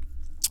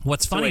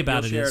 What's funny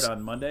about it is... You'll share it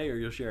on Monday or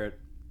you'll share it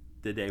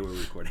the day we're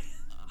recording?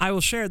 I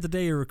will share it the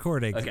day you're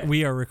recording. Okay.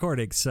 We are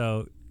recording,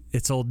 so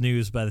it's old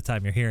news by the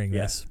time you're hearing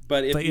this.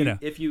 But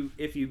if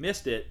you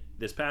missed it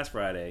this past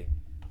Friday,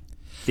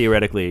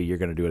 theoretically you're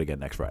going to do it again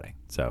next Friday.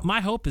 So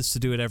my hope is to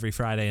do it every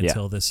Friday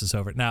until this is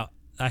over. Now,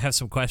 I have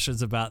some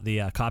questions about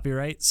the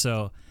copyright.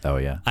 So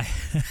I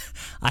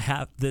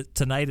have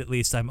tonight at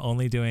least. I'm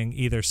only doing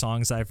either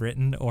songs I've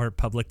written or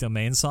public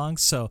domain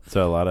songs. So a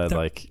lot of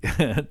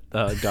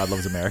God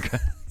Loves America,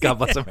 God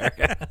Bless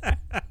America.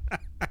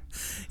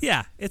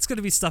 Yeah, it's going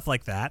to be stuff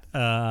like that.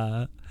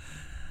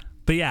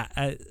 But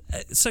yeah,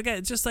 so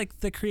again, just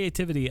like the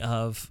creativity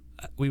of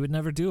we would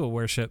never do a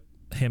worship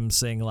hymn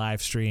sing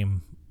live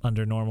stream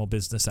under normal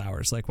business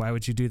hours. Like, why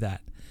would you do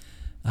that?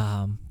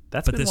 But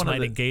this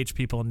might engage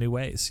people in new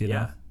ways, you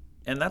know?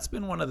 And that's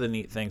been one of the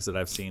neat things that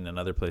I've seen in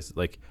other places.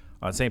 Like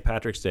on St.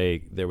 Patrick's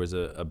Day, there was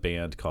a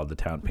band called the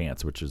Town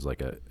Pants, which is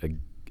like a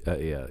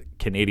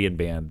Canadian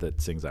band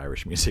that sings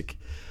Irish music.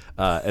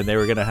 And they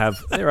were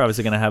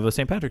obviously going to have a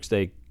St. Patrick's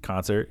Day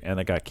concert, and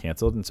it got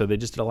canceled. And so they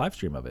just did a live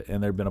stream of it.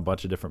 And there have been a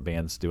bunch of different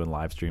bands doing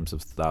live streams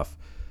of stuff.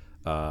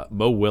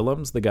 Mo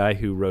Willems, the guy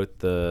who wrote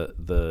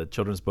the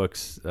children's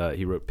books,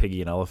 he wrote Piggy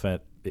and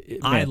Elephant.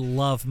 I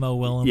love Mo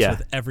Willems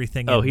with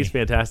everything in he's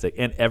fantastic.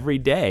 And every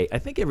day, or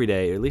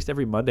at least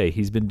every Monday,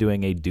 he's been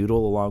doing a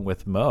doodle along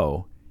with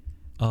Mo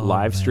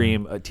live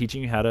stream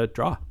teaching you how to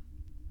draw.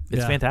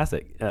 It's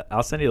fantastic.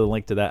 I'll send you the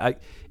link to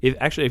that.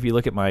 If you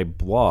look at my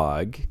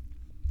blog,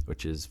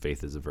 which is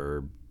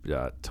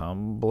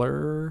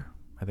faithisabird.tumblr,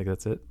 I think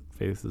that's it,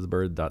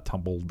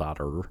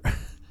 faithisabird.tumble.er.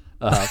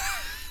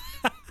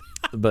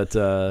 But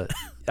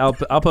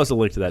I'll post a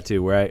link to that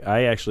too, where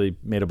I actually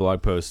made a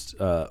blog post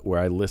where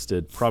I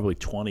listed probably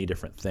 20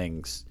 different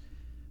things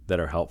that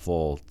are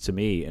helpful to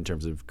me in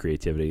terms of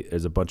creativity.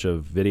 There's a bunch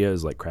of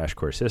videos like Crash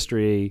Course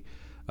History,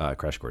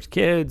 Crash Course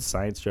Kids,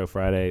 Science Show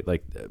Friday,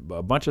 like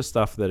a bunch of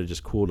stuff that are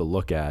just cool to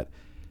look at.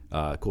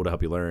 cool to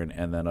help you learn.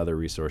 And then other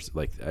resources,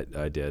 like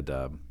I did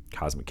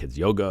Cosmic Kids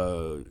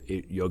yoga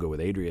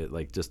with Adria,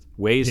 like just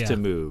ways to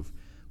move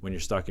when you're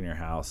stuck in your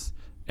house.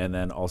 And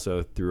then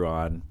also threw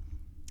on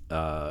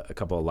a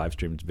couple of live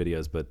streamed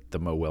videos, but the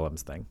Mo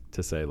Willems thing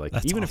to say, like,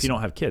 That's even if you awesome.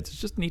 don't have kids, it's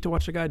just neat to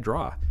watch a guy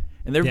draw.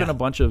 And there have been a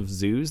bunch of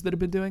zoos that have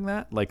been doing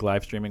that, like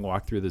live streaming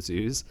walk through the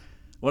zoos.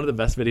 One of the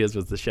best videos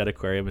was the Shed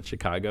Aquarium in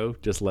Chicago.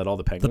 Just let all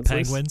the penguins. The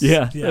penguins.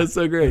 Yeah, that's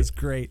so great. It's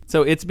great.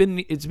 So it's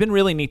been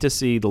really neat to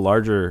see the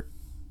larger,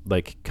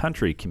 like,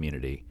 country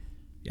community,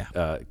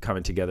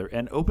 coming together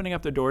and opening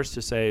up their doors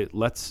to say,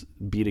 let's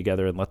be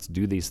together and let's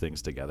do these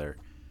things together.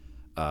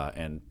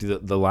 And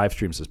the live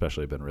streams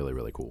especially have been really,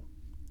 really cool.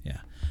 Yeah,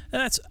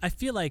 and I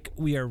feel like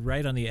we are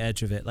right on the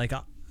edge of it. Like,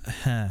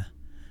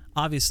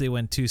 obviously,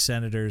 when two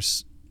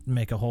senators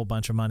make a whole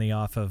bunch of money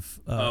off of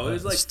it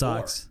was like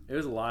stocks. 4. It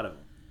was a lot of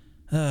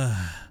them.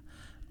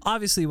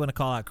 Obviously, you want to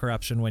call out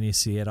corruption when you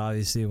see it.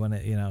 Obviously, when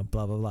it,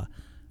 blah, blah, blah.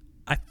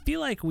 I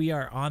feel like we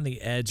are on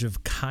the edge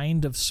of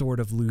kind of sort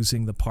of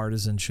losing the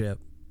partisanship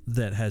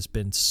that has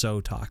been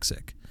so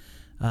toxic.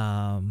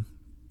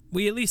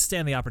 We at least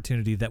stand the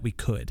opportunity that we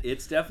could.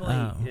 It's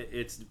definitely,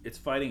 it's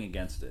fighting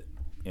against it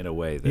in a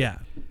way that,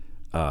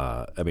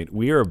 I mean,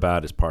 we are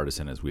about as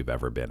partisan as we've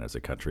ever been as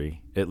a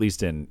country, at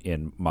least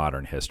in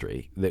modern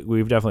history. That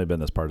we've definitely been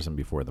this partisan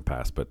before in the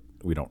past, but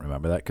we don't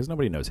remember that because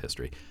nobody knows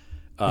history.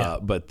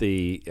 But like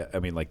the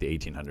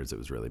 1800s, it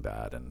was really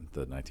bad, and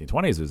the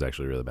 1920s was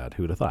actually really bad.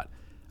 Who would have thought?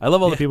 I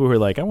love all the people who are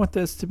like, I want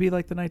this to be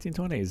like the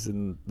 1920s,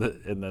 and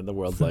then the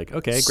world's like,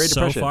 okay, Great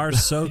Depression. So far,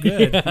 so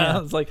good.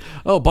 It's like,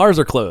 oh, bars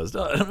are closed.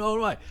 Oh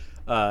my,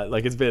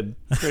 like it's been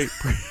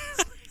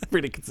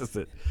pretty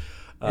consistent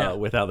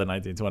with how the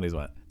 1920s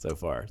went so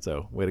far.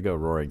 So way to go,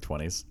 Roaring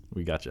 20s.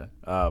 We gotcha.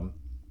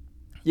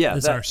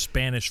 That's our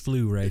Spanish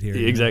flu right here.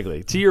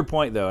 Exactly. To your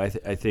point, though, I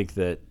think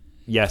that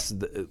yes,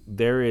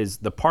 there is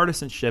the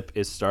partisanship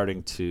is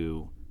starting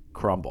to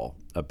crumble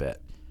a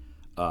bit.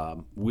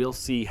 We'll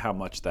see how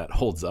much that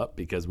holds up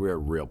because we're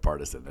real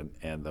partisan.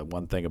 And the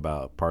one thing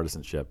about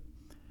partisanship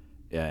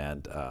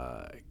and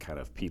kind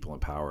of people in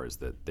power is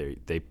that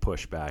they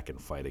push back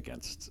and fight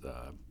against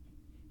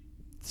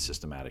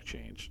systematic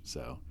change.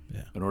 So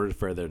in order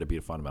for there to be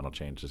a fundamental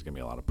change, there's going to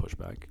be a lot of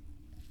pushback.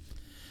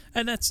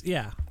 And that's,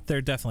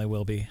 there definitely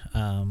will be.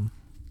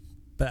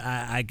 But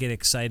I get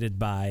excited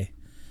by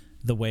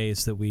the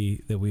ways that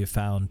we have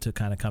found to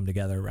kind of come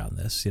together around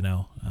this,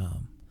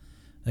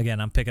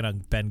 Again, I'm picking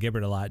on Ben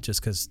Gibbard a lot just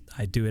because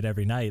I do it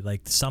every night.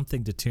 Like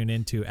something to tune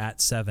into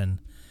at 7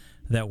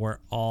 that we're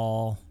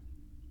all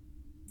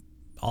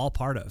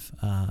part of.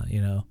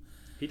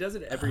 He does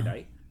it every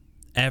night.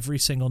 Every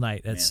single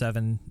night at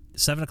 7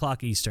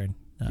 o'clock Eastern.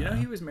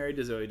 He was married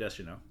to Zooey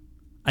Deschanel.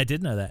 I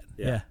did know that.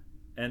 Yeah.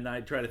 And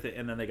I try to think,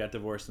 and then they got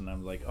divorced, and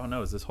I'm like, oh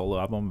no, is this whole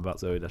album about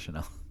Zooey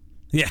Deschanel?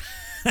 Yeah.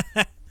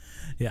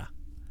 Yeah.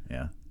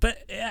 But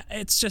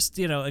it's just,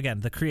 again,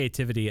 the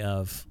creativity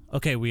of,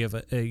 okay, we have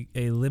a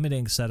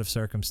limiting set of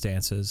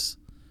circumstances.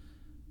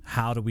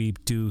 How do we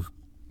do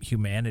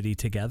humanity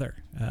together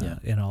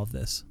in all of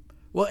this?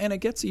 Well, and it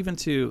gets even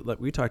to,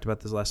 like we talked about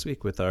this last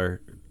week with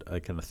our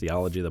kind of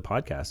theology of the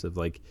podcast of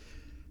like,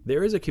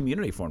 there is a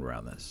community formed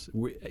around this.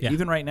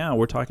 Even right now,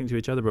 we're talking to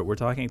each other, but we're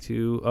talking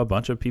to a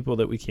bunch of people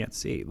that we can't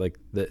see. Like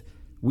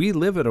we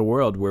live in a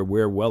world where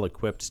we're well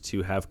equipped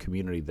to have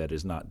community that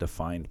is not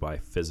defined by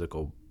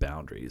physical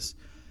boundaries.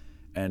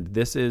 And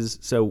this is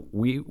so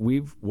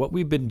what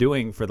we've been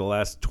doing for the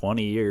last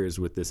 20 years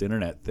with this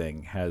internet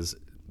thing has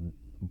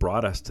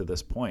brought us to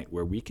this point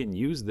where we can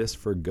use this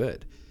for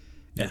good.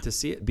 Yeah. And to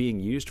see it being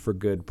used for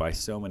good by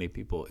so many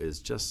people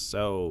is just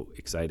so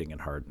exciting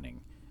and heartening.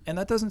 And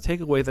that doesn't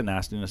take away the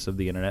nastiness of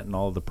the internet and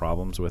all of the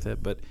problems with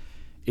it, but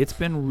it's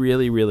been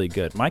really, really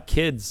good. My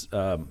kids,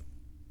 our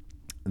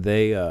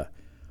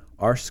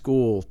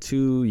school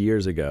 2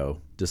 years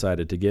ago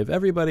decided to give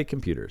everybody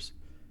computers,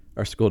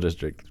 our school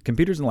district,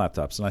 computers and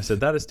laptops. And I said,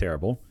 that is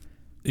terrible.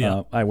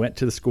 Yeah. I went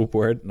to the school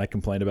board and I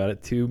complained about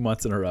it 2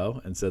 months in a row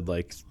and said,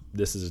 like,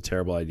 this is a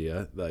terrible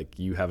idea. Like,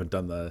 you haven't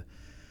done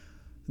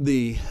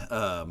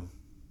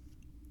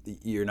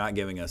you're not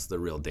giving us the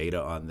real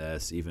data on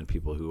this. Even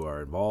people who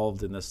are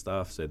involved in this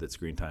stuff say that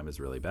screen time is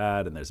really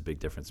bad, and there's a big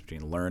difference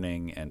between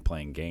learning and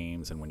playing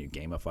games. And when you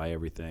gamify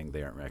everything,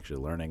 they aren't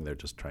actually learning. They're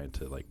just trying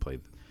to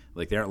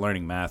they aren't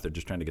learning math. They're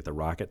just trying to get the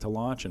rocket to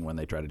launch. And when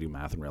they try to do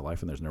math in real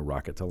life and there's no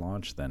rocket to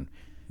launch, then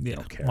they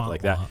don't care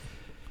that.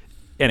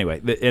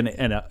 Anyway,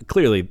 and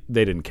clearly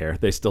they didn't care.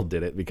 They still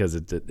did it because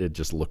it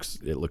just looks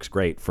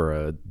great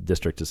for a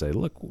district to say,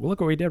 look what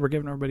we did. We're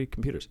giving everybody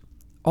computers.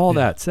 All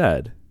that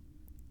said,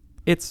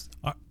 it's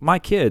my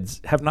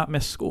kids have not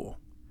missed school,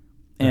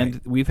 and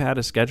we've had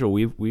a schedule.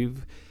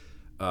 We've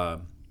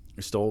borrowed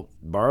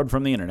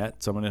from the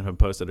internet. Someone had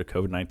posted a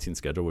COVID-19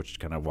 schedule, which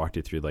kind of walked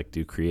you through like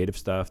do creative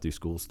stuff, do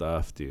school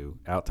stuff, do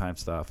out time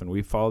stuff, and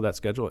we followed that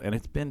schedule, and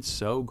it's been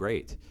so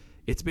great.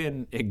 It's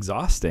been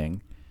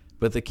exhausting,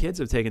 but the kids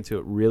have taken to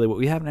it really well.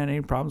 We haven't had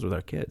any problems with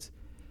our kids.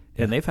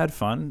 And they've had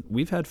fun.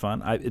 We've had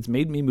fun. It's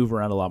made me move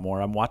around a lot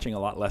more. I'm watching a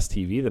lot less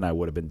TV than I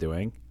would have been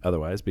doing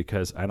otherwise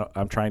because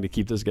I'm trying to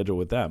keep the schedule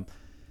with them.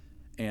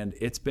 And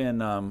it's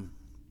been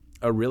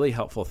a really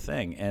helpful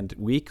thing. And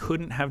we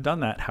couldn't have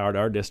done that had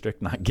our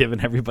district not given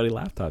everybody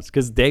laptops.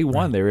 Because day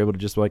one, they were able to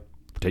just like,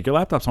 take your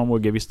laptops home. We'll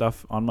give you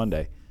stuff on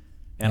Monday.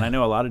 And I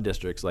know a lot of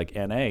districts like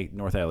NA,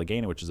 North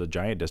Allegheny, which is a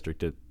giant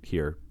district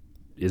here,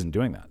 isn't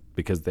doing that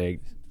because they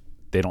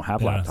don't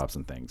have laptops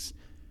and things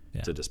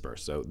to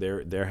disperse. So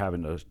they're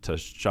having to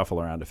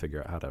shuffle around to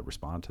figure out how to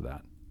respond to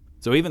that.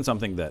 So even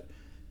something that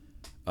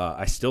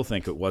I still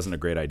think it wasn't a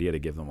great idea to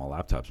give them all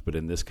laptops, but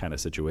in this kind of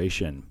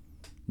situation,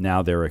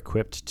 now they're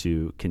equipped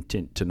to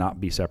continue to not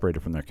be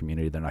separated from their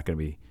community. They're not going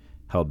to be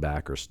held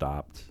back or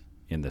stopped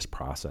in this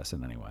process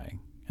in any way.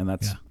 And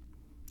that's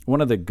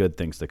one of the good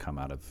things to come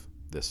out of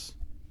this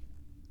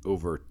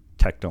over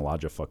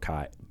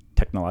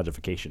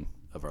technologification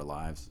of our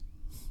lives.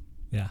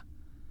 Yeah.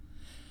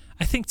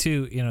 I think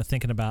too,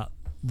 thinking about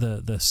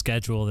the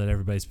schedule that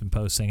everybody's been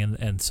posting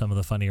and some of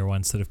the funnier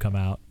ones that have come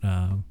out.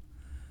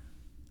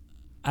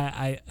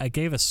 I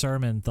gave a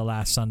sermon the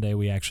last Sunday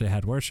we actually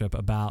had worship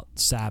about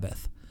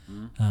Sabbath.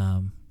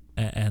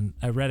 And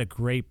I read a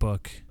great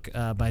book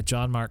by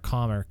John Mark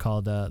Comer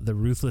called The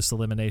Ruthless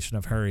Elimination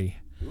of Hurry.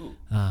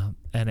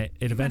 And it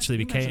eventually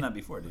became... You mentioned that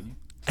before, didn't you?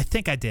 I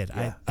think I did.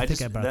 Yeah. I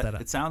think I brought that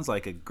up. It sounds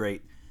like a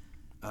great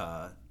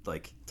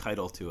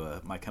title to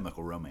a My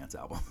Chemical Romance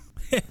album.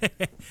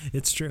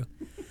 It's true.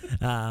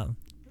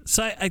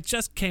 So I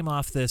just came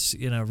off this,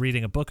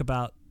 reading a book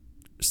about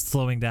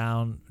slowing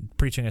down,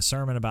 preaching a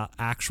sermon about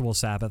actual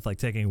Sabbath, like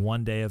taking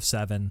one day of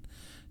 7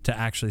 to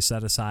actually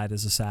set aside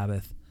as a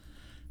Sabbath.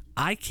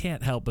 I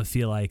can't help but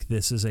feel like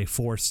this is a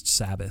forced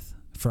Sabbath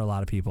for a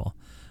lot of people.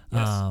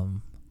 Yes.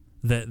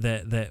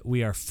 That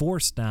we are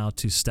forced now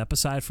to step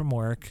aside from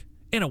work.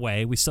 In a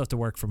way, we still have to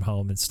work from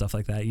home and stuff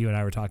like that. You and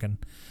I were talking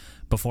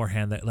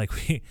beforehand that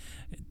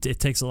it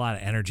takes a lot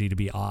of energy to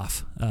be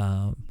off.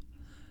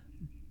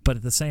 But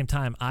at the same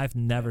time, I've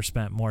never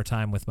spent more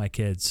time with my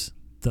kids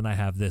than I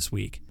have this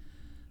week.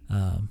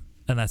 And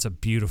that's a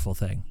beautiful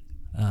thing.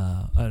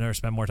 I've never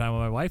spent more time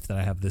with my wife than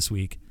I have this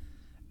week.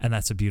 And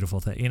that's a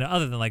beautiful thing.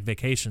 Other than like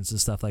vacations and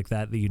stuff like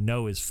that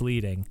is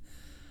fleeting.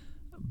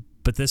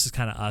 But this is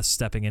kind of us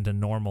stepping into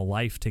normal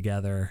life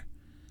together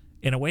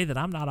in a way that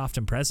I'm not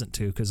often present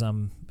to because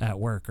I'm at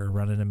work or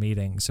running in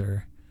meetings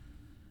or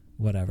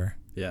whatever.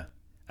 Yeah.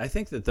 I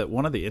think that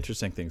one of the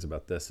interesting things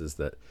about this is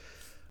that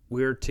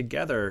we're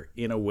together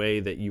in a way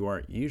that you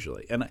aren't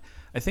usually. And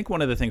I think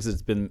one of the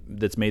things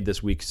that's made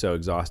this week so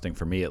exhausting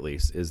for me, at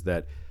least, is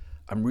that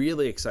I'm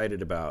really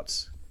excited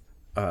about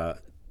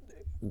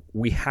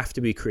we have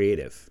to be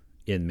creative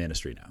in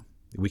ministry now.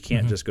 We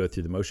can't just go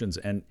through the motions.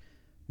 And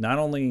not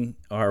only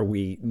are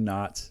we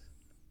not,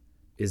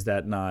 is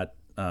that not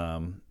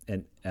an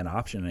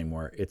option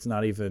anymore, it's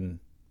not even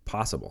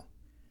possible.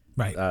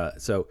 Right.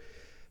 So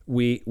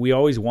we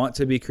always want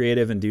to be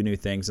creative and do new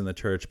things in the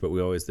church, but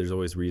there's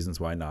always reasons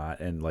why not.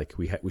 And like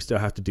we still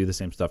have to do the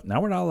same stuff. Now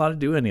we're not allowed to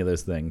do any of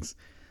those things.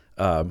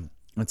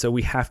 And so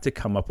we have to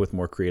come up with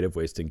more creative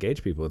ways to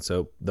engage people. And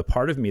so the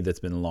part of me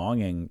that's been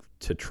longing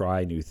to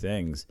try new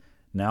things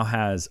now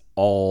has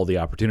all the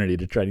opportunity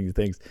to try new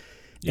things.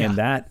 Yeah. And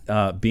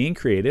that being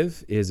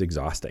creative is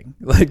exhausting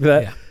like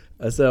that. Yeah.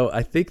 So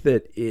I think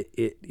that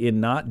in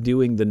not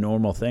doing the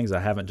normal things, I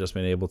haven't just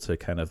been able to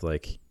kind of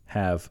like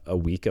have a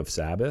week of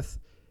Sabbath.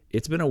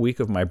 It's been a week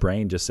of my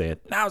brain just saying,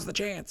 now's the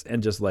chance.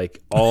 And just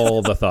like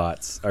all the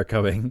thoughts are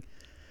coming.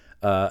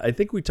 I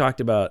think we talked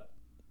about,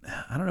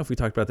 I don't know if we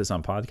talked about this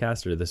on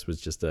podcast or this was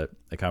just a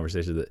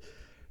conversation that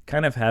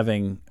kind of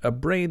having a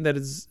brain that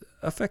is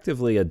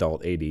effectively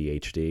adult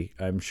ADHD,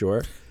 I'm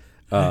sure.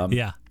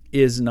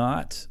 Is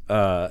not,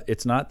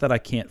 it's not that I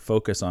can't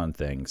focus on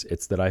things.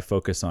 It's that I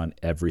focus on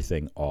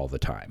everything all the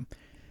time.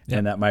 Yep.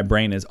 And that my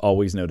brain is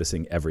always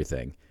noticing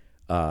everything.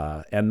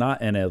 And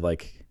not in a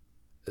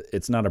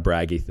it's not a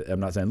braggy I'm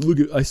not saying,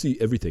 look, I see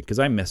everything, because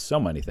I miss so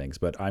many things,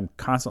 but I'm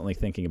constantly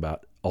thinking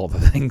about all the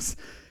things.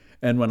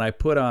 And when I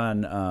put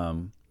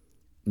on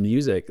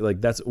music,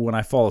 that's when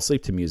I fall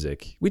asleep to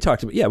music. We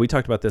talked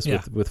about this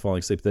with falling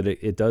asleep, that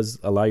it does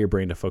allow your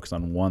brain to focus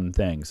on one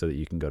thing so that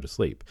you can go to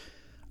sleep.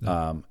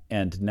 Yeah.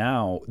 And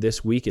now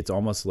this week, it's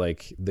almost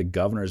like the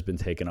governor's been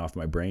taken off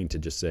my brain to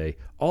just say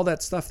all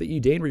that stuff that you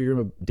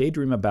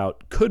daydream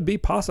about could be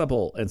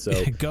possible. And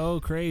so go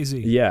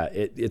crazy. Yeah.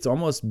 It's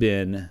almost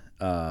been,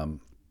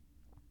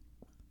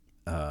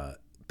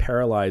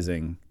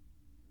 paralyzing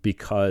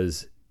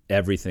because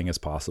everything is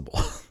possible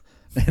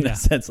in a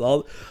sense.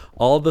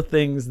 All the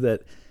things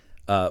that,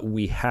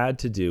 we had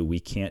to do, we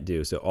can't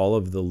do. So all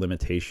of the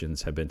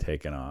limitations have been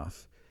taken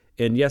off.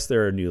 And yes,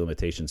 there are new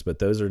limitations, but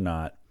those are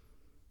not,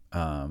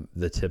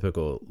 the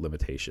typical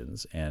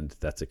limitations, and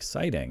that's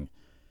exciting.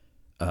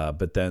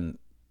 But then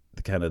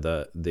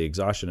the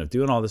exhaustion of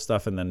doing all this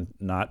stuff and then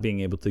not being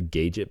able to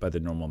gauge it by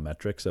the normal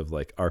metrics of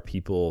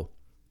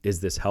is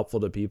this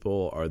helpful to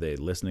people? Are they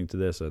listening to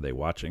this? Are they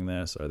watching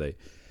this?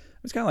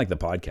 It's kind of like the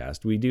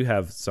podcast. We do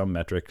have some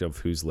metric of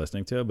who's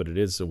listening to it, but it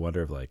is a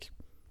wonder of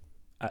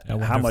I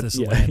wonder how if much? this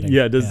Yeah, landing.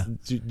 yeah.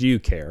 Do you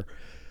care?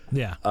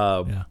 Yeah.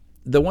 Yeah.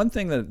 The one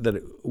thing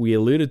that we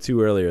alluded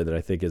to earlier that I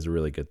think is a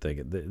really good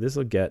thing. This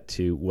will get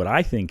to what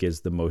I think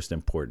is the most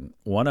important,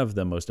 one of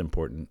the most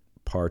important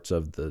parts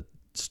of the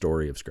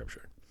story of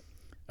Scripture.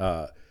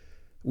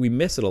 We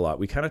miss it a lot.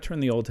 We kind of turn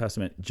the Old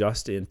Testament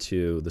just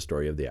into the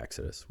story of the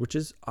Exodus, which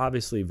is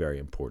obviously very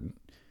important.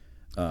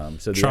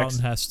 So Charlton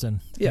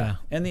Heston. Yeah.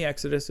 And the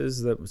Exodus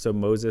is so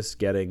Moses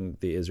getting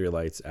the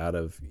Israelites out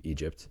of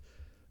Egypt,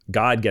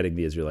 God getting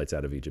the Israelites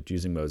out of Egypt,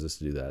 using Moses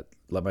to do that.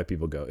 Let my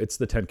people go. It's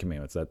the Ten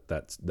Commandments.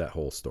 That's that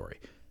whole story,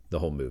 the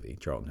whole movie,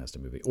 Charlton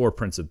Heston movie, or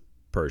Prince of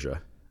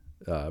Persia,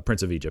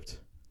 Prince of Egypt,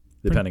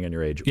 depending on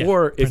your age. Yeah,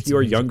 or Prince if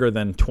you're of Egypt. younger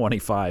than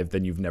 25,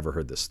 then you've never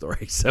heard this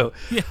story. So,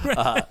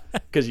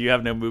 because you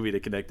have no movie to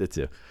connect it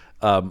to.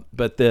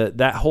 But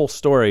that whole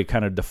story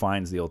kind of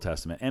defines the Old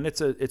Testament, and it's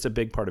a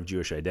big part of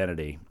Jewish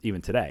identity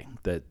even today.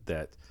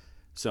 That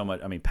so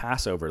much. I mean,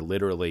 Passover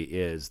literally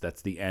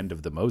that's the end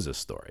of the Moses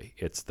story.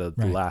 It's the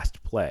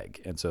last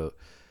plague, and so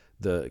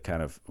the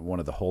kind of one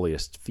of the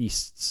holiest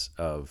feasts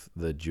of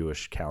the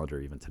Jewish calendar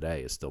even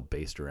today is still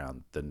based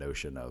around the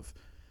notion of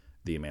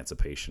the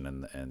emancipation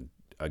and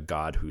a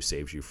God who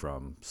saves you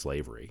from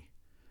slavery.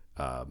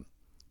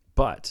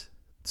 But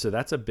so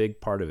that's a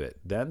big part of it.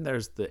 Then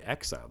there's the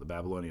exile, the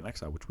Babylonian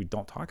exile, which we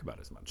don't talk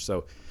about as much.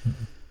 So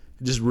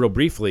just real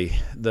briefly,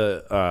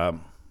 the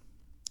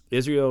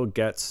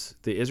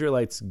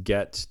Israelites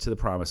get to the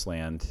Promised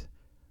Land,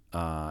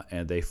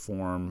 and they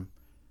form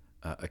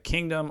a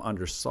kingdom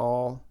under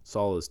Saul.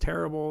 Saul is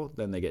terrible.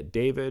 Then they get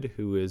David,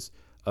 who is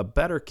a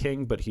better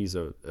king, but he's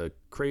a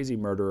crazy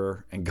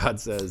murderer. And God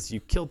says, you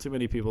killed too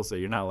many people, so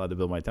you're not allowed to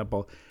build my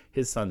temple.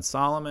 His son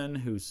Solomon,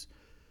 who's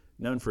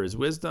known for his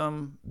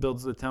wisdom,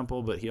 builds the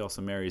temple, but he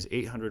also marries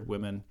 800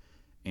 women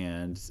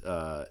and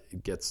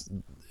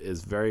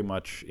is very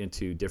much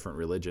into different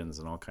religions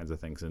and all kinds of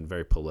things, and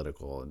very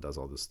political and does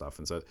all this stuff.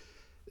 And so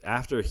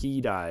after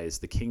he dies,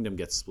 the kingdom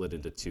gets split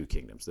into two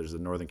kingdoms. There's the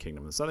northern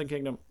kingdom and the southern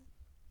kingdom.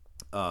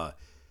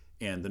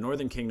 And the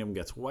northern kingdom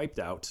gets wiped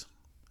out,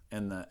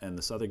 and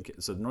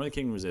the northern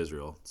kingdom is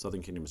Israel,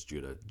 southern kingdom is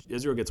Judah.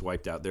 Israel gets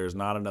wiped out. There's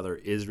not another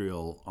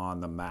Israel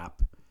on the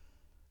map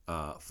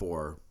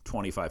for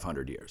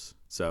 2,500 years.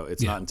 So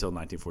it's not until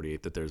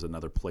 1948 that there's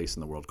another place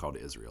in the world called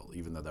Israel,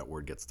 even though that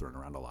word gets thrown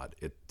around a lot.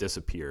 It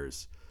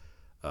disappears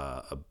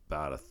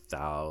about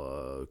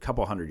a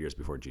couple hundred years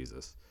before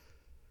Jesus.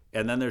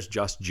 And then there's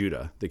just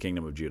Judah, the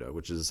kingdom of Judah,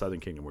 which is the southern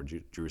kingdom where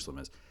Jerusalem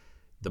is.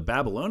 The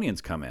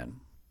Babylonians come in,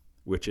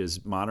 which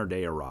is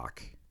modern-day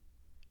Iraq,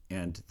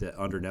 and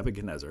under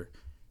Nebuchadnezzar,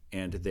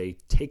 and they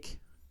take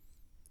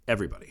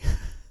everybody.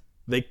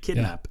 They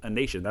kidnap a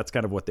nation. That's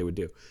kind of what they would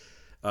do.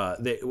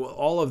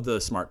 All of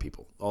the smart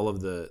people, all of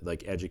the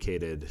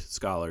educated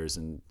scholars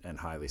and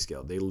highly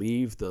skilled, they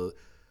leave the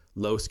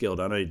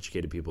low-skilled,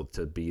 uneducated people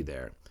to be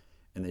there,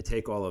 and they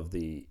take all of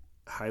the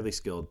highly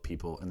skilled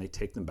people and they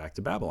take them back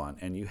to Babylon.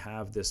 And you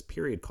have this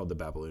period called the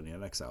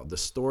Babylonian exile. The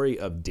story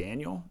of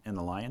Daniel and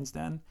the lion's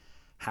den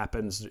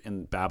happens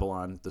in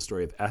Babylon. The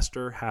story of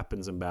Esther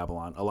happens in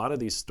Babylon. A lot of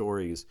these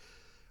stories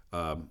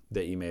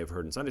that you may have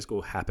heard in Sunday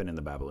school happen in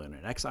the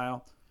Babylonian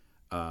exile.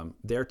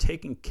 They're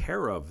taken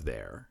care of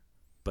there,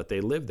 but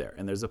they live there.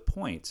 And there's a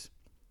point.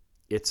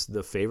 It's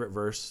the favorite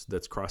verse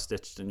that's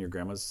cross-stitched in your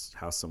grandma's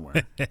house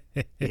somewhere.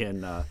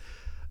 In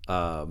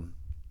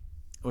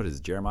what is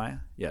it, Jeremiah?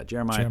 Yeah,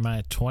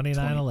 Jeremiah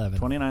 29:11.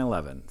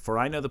 29:11. For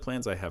I know the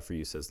plans I have for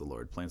you, says the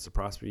Lord, plans to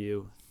prosper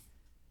you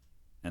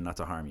and not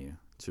to harm you,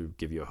 to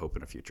give you a hope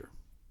and a future.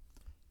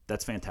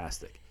 That's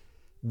fantastic.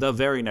 The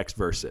very next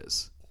verse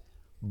is,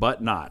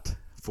 but not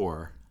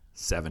for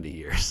 70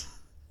 years.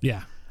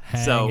 Yeah.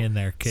 Hang in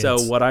there, kids.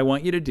 So what I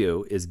want you to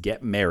do is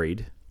get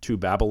married to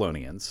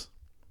Babylonians,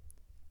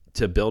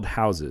 to build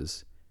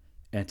houses,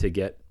 and to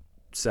get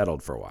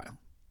settled for a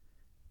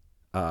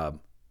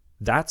while.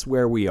 That's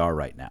where we are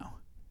right now.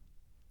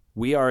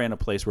 We are in a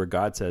place where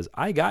God says,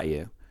 I got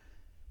you.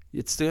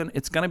 It's going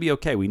to be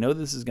okay. We know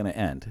this is going to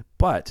end,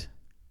 but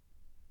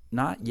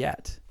not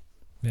yet.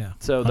 Yeah.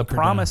 So the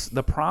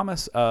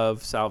promise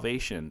of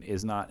salvation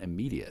is not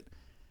immediate.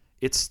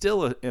 It's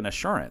still an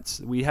assurance.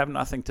 We have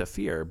nothing to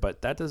fear,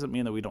 but that doesn't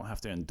mean that we don't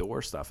have to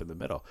endure stuff in the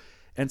middle.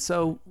 And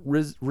so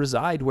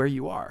reside where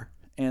you are.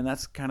 And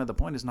that's kind of the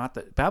point, is not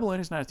that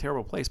Babylon is not a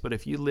terrible place, but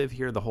if you live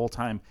here the whole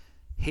time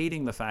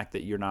hating the fact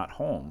that you're not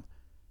home,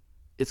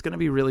 it's going to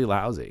be really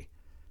lousy.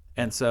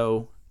 And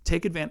so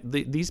take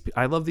advantage.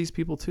 I love these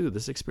people too.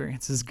 This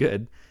experience is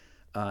good.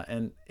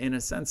 And in a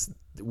sense,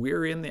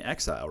 we're in the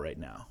exile right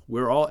now.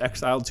 We're all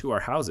exiled to our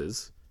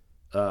houses.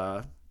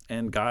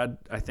 And God,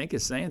 I think,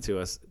 is saying to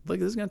us, look,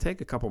 this is going to take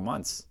a couple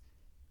months.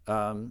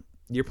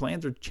 Your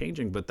plans are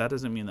changing, but that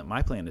doesn't mean that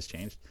my plan has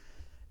changed.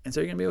 And so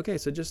you're going to be okay.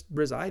 So just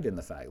reside in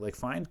the fact.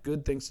 Find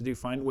good things to do.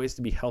 Find ways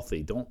to be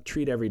healthy. Don't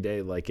treat every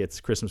day like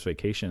it's Christmas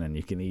vacation and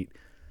you can eat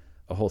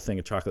a whole thing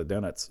of chocolate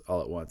donuts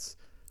all at once.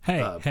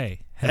 Hey.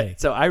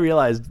 So I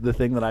realized the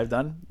thing that I've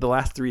done the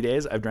last 3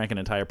 days, I've drank an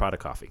entire pot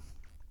of coffee.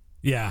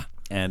 Yeah.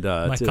 And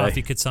my today,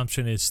 coffee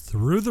consumption is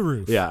through the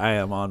roof. Yeah, I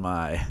am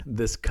on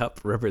this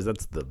cup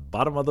represents the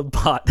bottom of the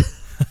pot.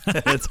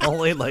 It's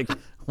only like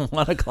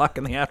 1 o'clock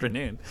in the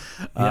afternoon.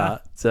 Yeah.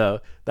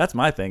 So that's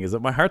my thing, is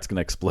that my heart's going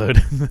to explode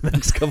in the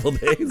next couple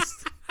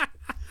days.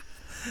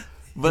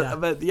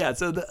 But yeah,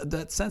 so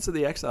that sense of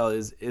the exile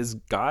is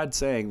God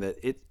saying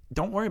that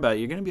don't worry about it.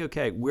 You're going to be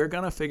okay. We're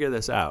going to figure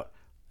this out.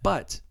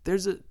 But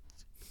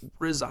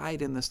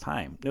reside in this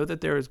time. Know that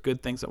there is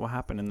good things that will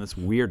happen in this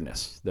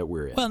weirdness that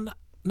we're in. Well,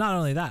 not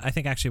only that, I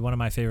think actually one of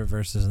my favorite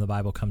verses in the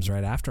Bible comes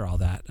right after all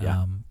that.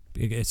 Yeah.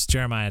 It's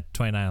Jeremiah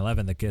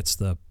 29:11 that gets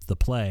the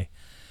play.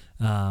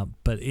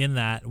 But in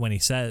that, when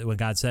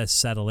God says,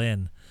 settle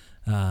in,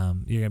 you're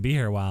going to be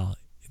here a while,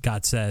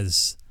 God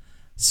says,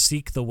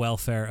 seek the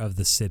welfare of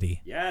the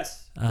city.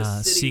 Yes.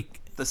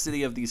 The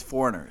city of these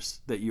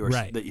foreigners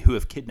who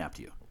have kidnapped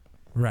you.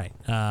 Right.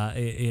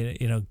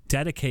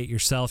 Dedicate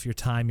yourself, your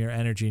time, your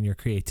energy, and your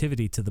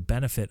creativity to the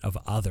benefit of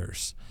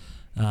others,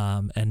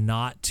 and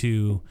not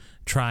to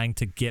trying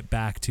to get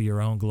back to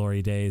your own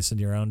glory days and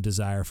your own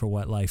desire for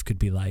what life could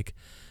be like.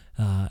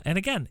 And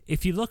again,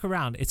 if you look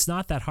around, it's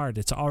not that hard.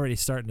 It's already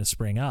starting to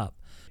spring up.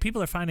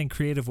 People are finding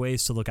creative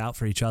ways to look out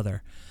for each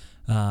other.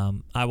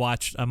 I'm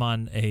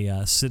on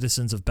a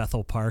Citizens of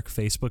Bethel Park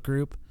Facebook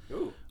group.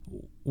 Ooh.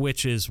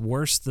 Which is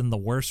worse than the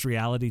worst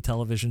reality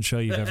television show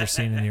you've ever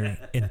seen in your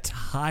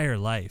entire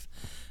life.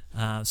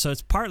 So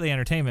it's partly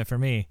entertainment for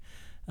me.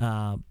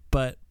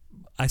 But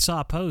I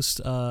saw a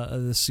post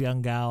of this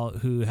young gal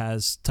who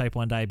has type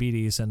 1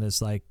 diabetes and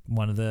is like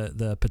one of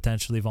the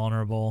potentially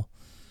vulnerable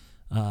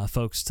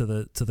folks to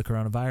the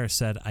coronavirus,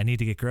 said, I need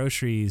to get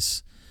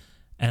groceries.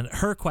 And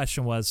her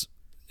question was,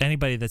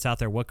 anybody that's out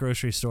there, what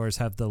grocery stores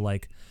have the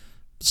like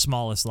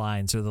smallest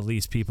lines or the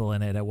least people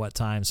in it at what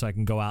time so I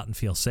can go out and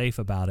feel safe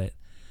about it?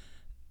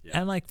 Yeah.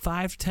 And like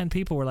 5 to 10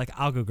 people were like,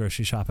 I'll go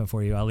grocery shopping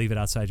for you. I'll leave it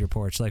outside your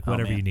porch, like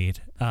whatever you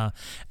need. And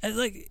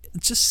like,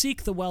 just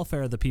seek the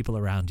welfare of the people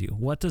around you.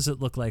 What does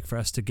it look like for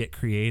us to get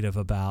creative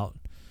about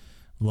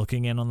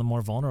looking in on the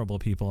more vulnerable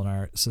people in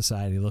our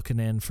society, looking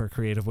in for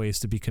creative ways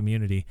to be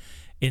community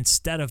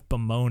instead of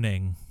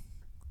bemoaning,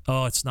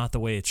 oh, it's not the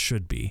way it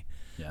should be.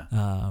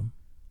 Yeah.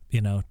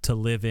 To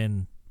live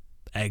in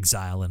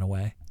exile in a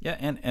way. Yeah.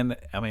 And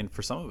I mean,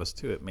 for some of us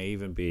too, it may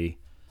even be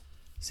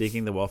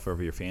seeking the welfare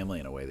of your family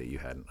in a way that you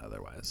hadn't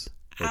otherwise.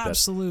 Like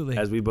absolutely.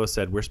 As we both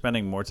said, we're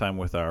spending more time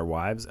with our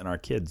wives and our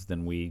kids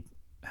than we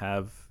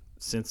have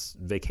since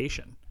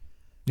vacation.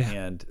 Yeah.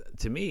 And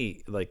to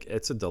me, like,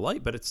 it's a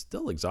delight, but it's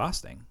still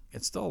exhausting.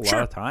 It's still a lot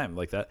of time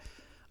like that.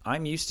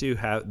 I'm used to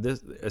have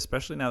this,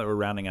 especially now that we're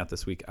rounding out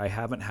this week. I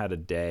haven't had a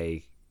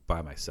day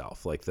by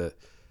myself. Like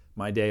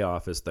my day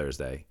off is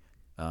Thursday.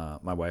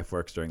 My wife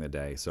works during the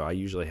day. So I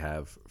usually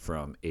have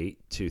from 8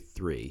 to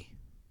 3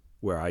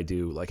 where I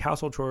do like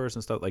household chores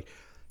and stuff, like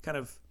kind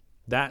of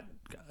that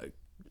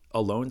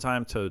alone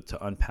time to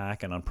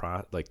unpack and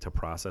to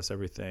process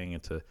everything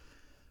and to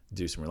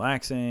do some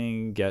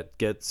relaxing, get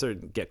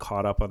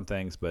caught up on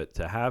things, but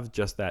to have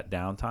just that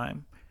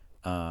downtime,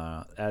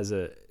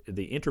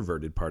 the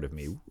introverted part of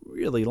me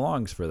really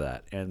longs for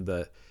that. And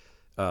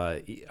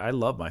I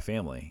love my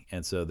family,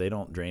 and so they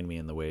don't drain me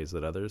in the ways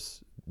that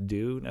others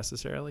do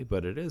necessarily,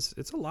 but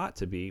it's a lot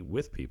to be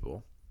with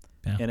people.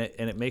 Yeah.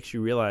 And it makes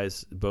you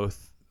realize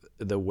both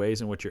the ways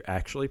in which you're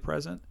actually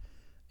present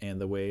and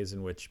the ways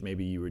in which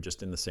maybe you were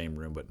just in the same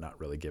room but not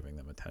really giving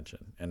them attention.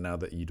 And now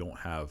that you don't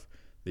have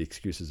the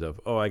excuses of,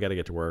 oh, I got to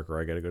get to work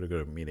or I got to go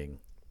to a meeting,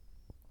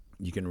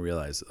 you can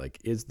realize, like,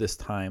 is this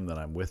time that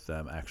I'm with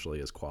them actually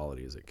as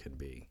quality as it can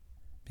be?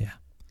 Yeah.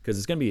 Because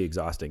it's going to be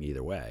exhausting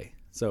either way.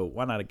 So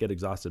why not get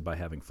exhausted by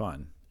having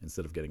fun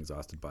instead of getting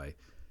exhausted by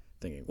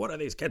thinking, what are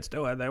these kids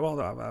doing? They're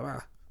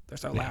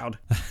so loud.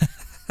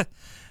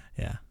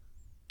 Yeah.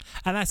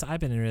 And I've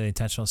been really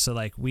intentional. So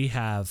like we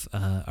have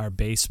our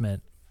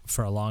basement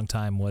for a long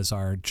time was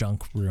our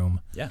junk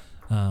room. Yeah.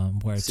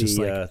 Where it's just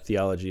like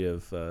theology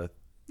of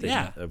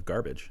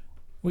garbage.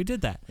 We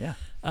did that.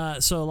 Yeah.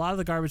 So a lot of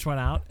the garbage went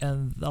out,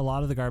 and a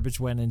lot of the garbage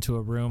went into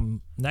a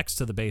room next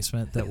to the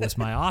basement that was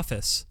my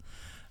office.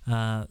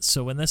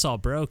 So when this all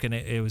broke and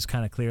it was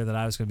kind of clear that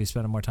I was going to be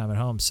spending more time at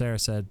home, Sarah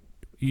said,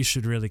 you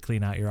should really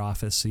clean out your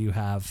office so you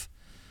have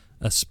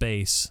a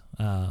space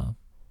to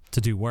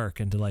do work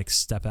and to like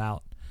step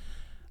out.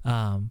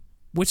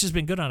 Which has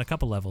been good on a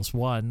couple levels.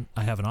 One,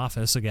 I have an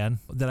office again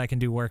that I can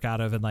do work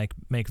out of and like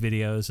make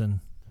videos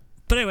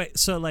but anyway,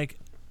 so like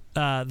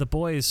the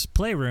boys'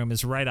 playroom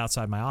is right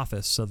outside my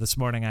office. So this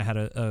morning I had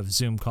a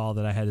Zoom call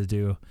that I had to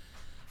do,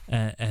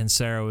 and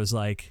Sarah was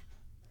like,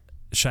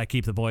 should I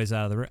keep the boys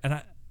out of the room?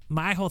 And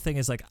my whole thing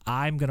is like,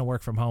 I'm going to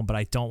work from home, but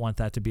I don't want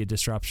that to be a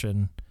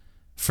disruption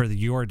for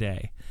your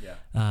day.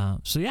 Yeah.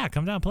 So yeah,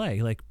 come down,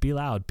 play, like be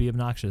loud, be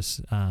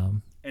obnoxious.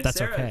 And that's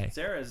Sarah, okay.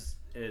 Sarah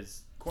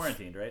is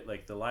quarantined, right?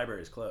 Like the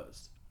library is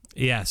closed.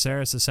 Yeah,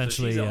 Sarah's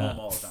essentially so she's at home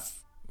all the time.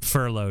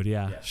 Furloughed.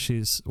 Yeah.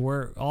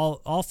 We're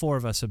all 4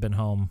 of us have been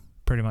home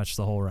pretty much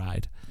the whole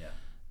ride.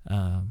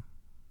 Yeah.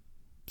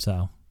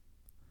 So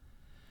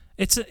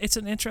it's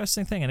an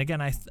interesting thing, and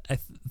again, I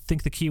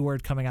think the key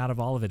word coming out of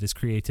all of it is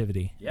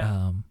creativity.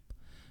 Yeah.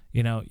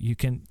 you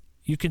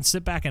can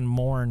sit back and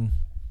mourn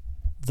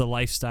the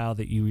lifestyle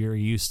that you're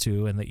used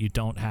to and that you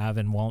don't have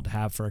and won't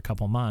have for a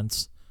couple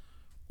months,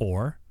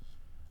 or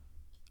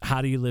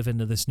how do you live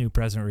into this new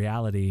present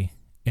reality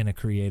in a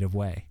creative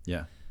way?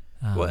 Yeah.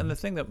 Well, and the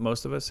thing that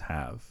most of us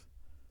have,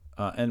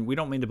 and we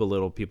don't mean to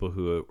belittle people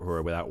who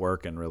are without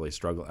work and really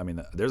struggle. I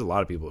mean, there's a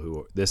lot of people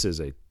who this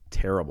is a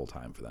terrible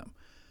time for them.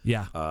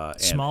 Yeah.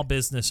 Small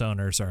business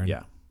owners are.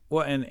 Yeah.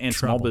 Well, and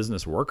small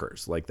business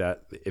workers like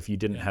that. If you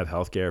didn't have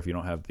healthcare, if you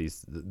don't have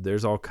these,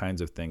 there's all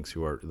kinds of things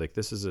who are like,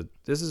 this is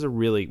a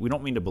really, we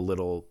don't mean to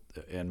belittle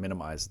and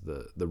minimize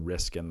the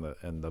risk and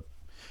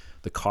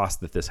the cost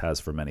that this has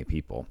for many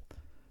people.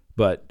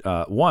 But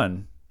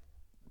one,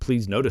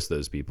 please notice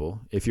those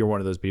people. If you're one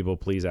of those people,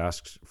 please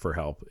ask for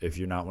help. If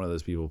you're not one of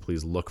those people,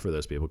 please look for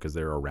those people because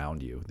they're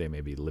around you. They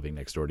may be living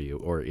next door to you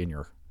or in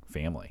your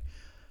family.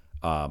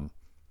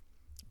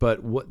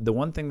 But the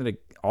one thing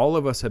that all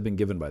of us have been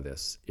given by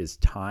this is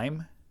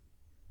time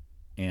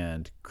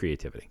and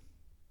creativity.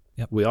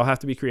 Yep. We all have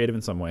to be creative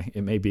in some way.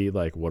 It may be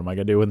like, what am I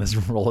going to do when this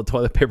roll of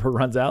toilet paper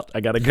runs out?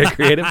 I got to get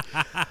creative.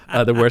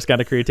 The worst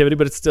kind of creativity,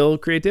 but it's still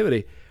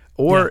creativity.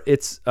 Or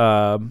it's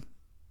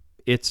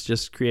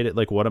just creative.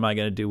 Like, what am I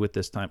going to do with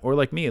this time? Or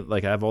like me,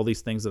 like I have all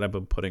these things that I've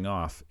been putting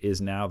off.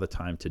 Is now the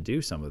time to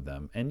do some of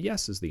them? And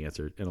yes is the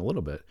answer in a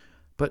little bit.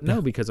 But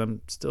no, because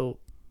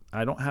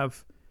I don't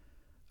have...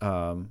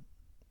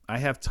 I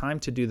have time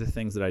to do the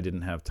things that I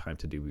didn't have time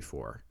to do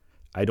before.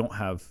 I don't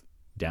have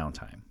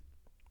downtime.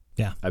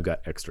 Yeah. I've got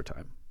extra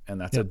time.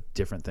 And that's a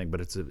different thing, but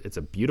it's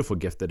a beautiful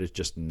gift that is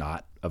just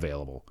not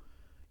available.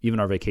 Even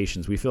our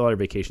vacations, we fill our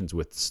vacations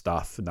with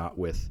stuff, not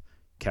with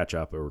catch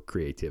up or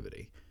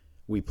creativity.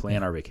 We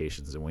plan our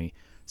vacations and we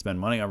spend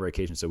money on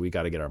vacations, so we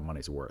got to get our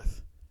money's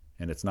worth.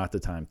 And it's not the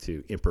time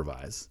to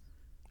improvise,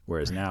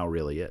 whereas now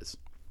really is.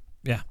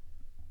 Yeah.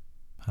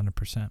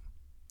 100%.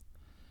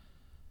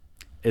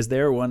 Is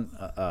there one,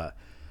 I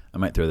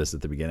might throw this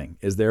at the beginning.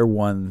 Is there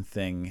one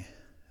thing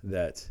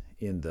that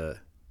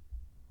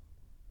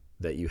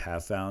that you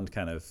have found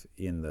kind of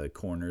in the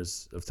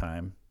corners of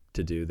time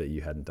to do that you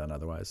hadn't done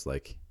otherwise?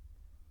 Like,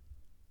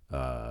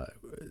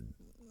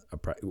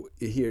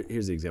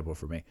 here's the example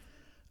for me.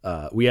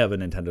 We have a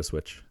Nintendo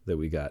Switch that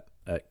we got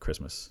at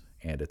Christmas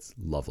and it's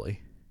lovely.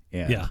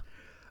 And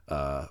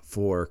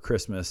for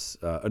Christmas,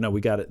 we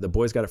got it. The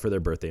boys got it for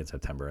their birthday in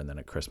September. And then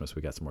at Christmas,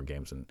 we got some more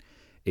games, and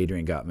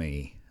Adrian got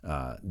me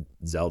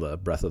Zelda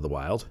Breath of the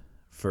Wild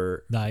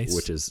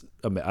which is,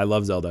 I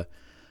love Zelda.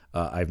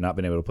 I've not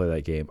been able to play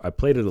that game. I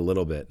played it a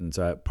little bit, and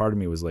so part of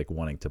me was like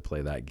wanting to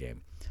play that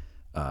game.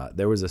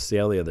 There was a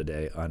sale the other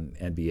day on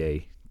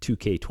NBA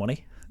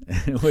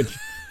 2K20, which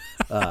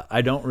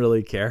I don't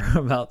really care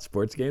about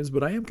sports games,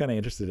 but I am kind of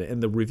interested in it.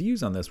 And the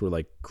reviews on this were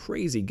like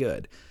crazy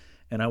good.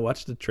 And I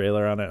watched the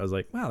trailer on it. I was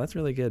like, wow, that's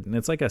really good. And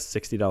it's like a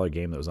 $60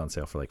 game that was on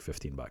sale for like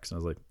 $15. And I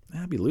was like,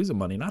 I'd be losing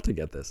money not to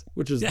get this,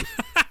 which is,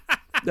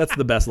 that's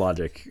the best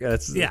logic.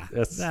 That's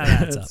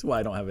why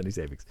I don't have any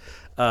savings.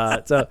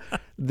 So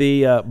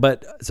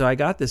I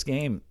got this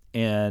game,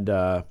 and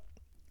I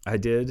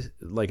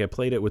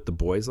played it with the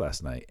boys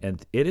last night,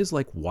 and it is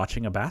like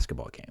watching a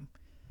basketball game.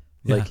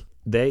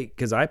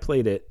 Because I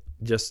played it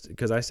just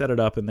because I set it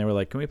up and they were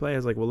like, can we play? I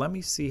was like, well, let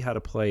me see how to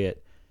play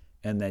it,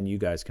 and then you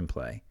guys can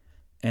play.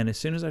 And as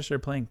soon as I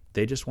started playing,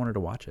 they just wanted to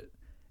watch it,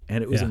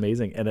 and it was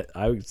amazing. And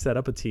I set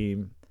up a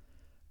team,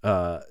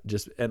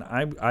 and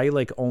I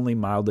like only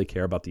mildly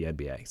care about the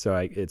NBA, so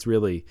it's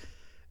really,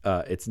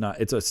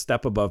 it's a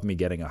step above me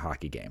getting a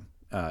hockey game.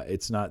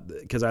 It's not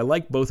because I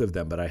like both of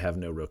them, but I have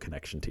no real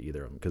connection to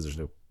either of them because there's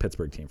no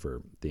Pittsburgh team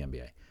for the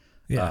NBA.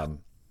 Yeah.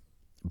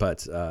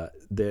 But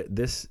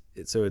it's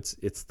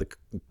the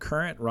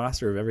current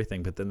roster of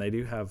everything, but then they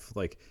do have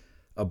like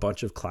a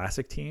bunch of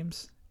classic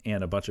teams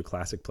and a bunch of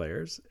classic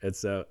players,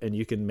 and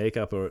you can make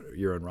up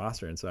your own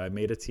roster. And so I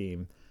made a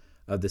team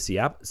of the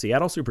Seattle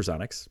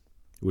Supersonics,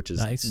 which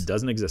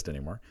doesn't exist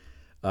anymore.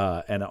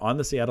 And on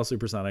the Seattle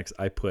Supersonics,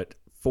 I put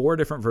 4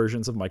 different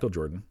versions of Michael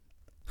Jordan.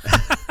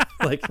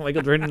 Like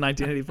Michael Jordan in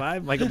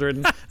 1985, Michael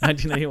Jordan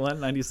 1991,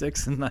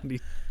 96, and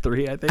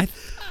 93, I think.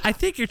 I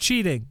think you're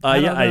cheating.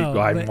 I'm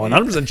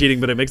 100%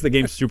 cheating, but it makes the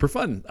game super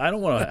fun. I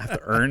don't want to have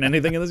to earn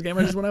anything in this game.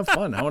 I just want to have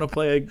fun. I want to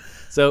play.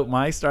 So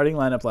my starting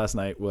lineup last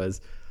night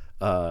was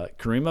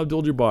Kareem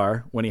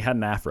Abdul-Jabbar when he had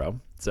an afro.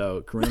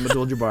 So Kareem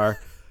Abdul-Jabbar,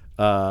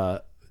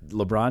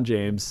 LeBron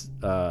James,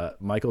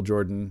 Michael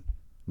Jordan,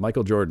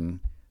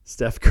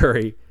 Steph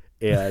Curry,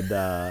 and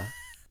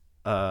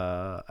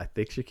I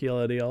think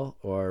Shaquille O'Neal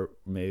or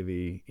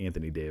maybe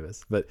Anthony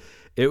Davis. But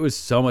it was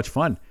so much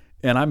fun,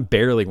 and I'm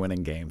barely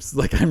winning games.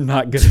 Like, I'm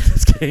not good at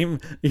this game,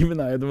 even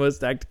though I have the most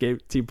stacked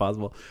team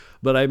possible.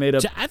 But I made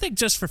up. I think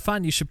just for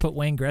fun, you should put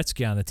Wayne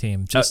Gretzky on the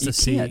team just to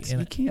see.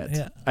 You can't.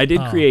 Yeah. I did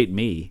create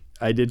me.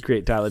 I did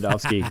create Tyler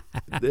Dovsky,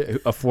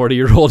 a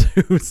 40-year-old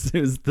who's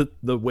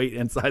the weight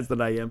and size that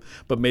I am,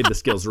 but made the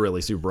skills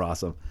really super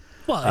awesome.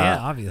 Well, yeah,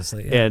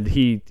 obviously. Yeah. And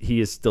he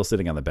is still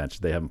sitting on the bench.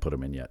 They haven't put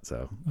him in yet,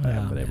 so I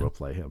haven't been able to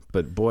play him.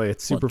 But boy,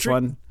 it's super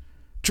fun.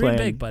 Dream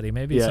big, buddy.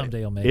 Maybe someday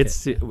you'll make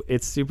it.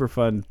 It's super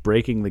fun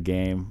breaking the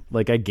game.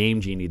 Like I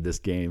game genied this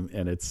game,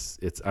 and it's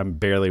I'm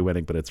barely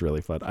winning, but it's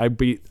really fun. I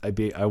beat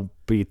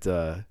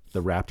the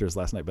Raptors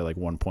last night by like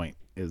 1 point.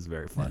 It was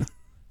very fun.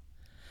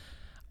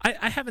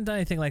 I haven't done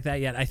anything like that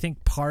yet. I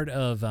think part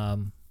of I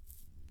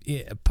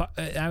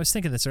was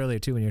thinking this earlier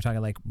too when you were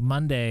talking like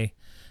Monday.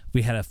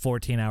 We had a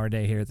 14-hour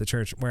day here at the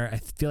church where I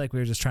feel like we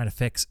were just trying to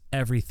fix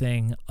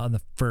everything on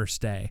the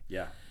first day.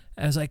 Yeah.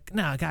 I was like,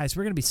 no, guys,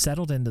 we're going to be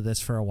settled into this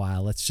for a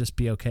while. Let's just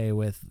be okay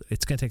with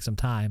it's going to take some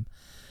time.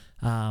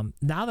 Now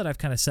that I've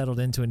kind of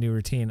settled into a new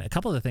routine, a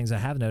couple of the things I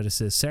have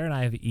noticed is Sarah and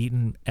I have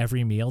eaten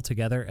every meal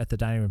together at the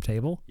dining room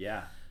table.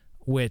 Yeah.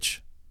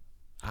 Which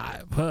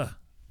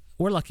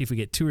we're lucky if we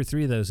get 2 or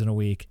 3 of those in a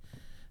week.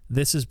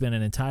 This has been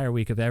an entire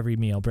week of every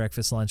meal,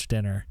 breakfast, lunch,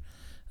 dinner,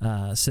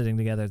 sitting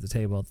together at the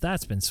table.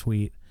 That's been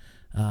sweet.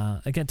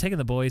 Again, taking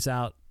the boys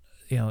out,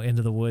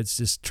 into the woods,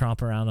 just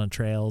tromp around on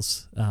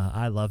trails.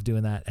 I love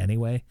doing that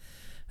anyway.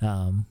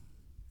 So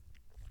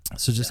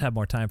just have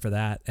more time for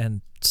that,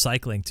 and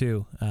cycling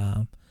too.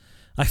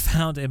 I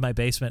found in my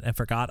basement and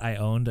forgot I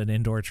owned an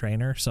indoor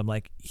trainer. So I'm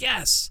like,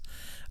 yes,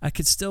 I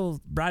could still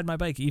ride my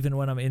bike even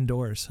when I'm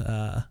indoors.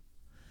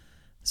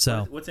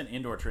 So what's an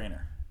indoor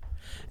trainer?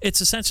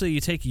 It's essentially you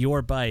take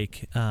your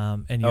bike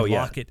and you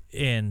lock it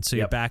in, so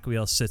your back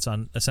wheel sits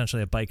on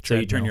essentially a bike treadmill.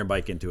 So you turn your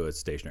bike into a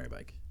stationary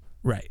bike.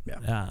 Right.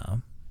 Yeah.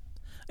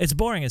 It's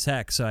boring as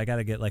heck, so I got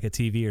to get like a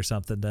TV or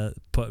something to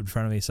put in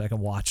front of me so I can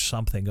watch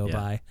something go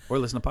by. Or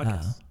listen to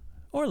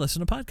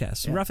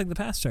podcasts. Yeah. Roughing the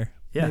Pastor.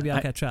 Yeah. Maybe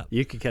I'll catch up.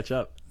 You could catch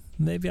up.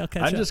 Maybe I'll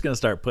catch up. I'm just going to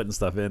start putting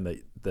stuff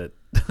in that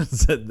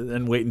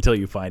and wait until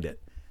you find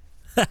it.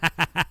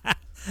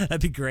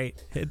 That'd be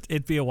great.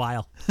 It'd be a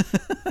while.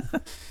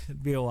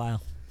 It'd be a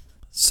while.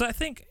 So I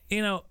think,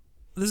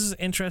 this is an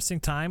interesting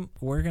time.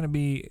 We're going to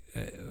be,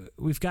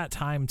 we've got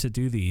time to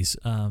do these.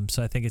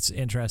 So I think it's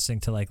interesting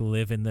to like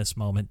live in this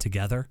moment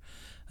together,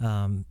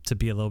 to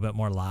be a little bit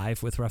more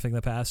live with Roughing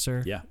the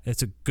Pastor. Yeah.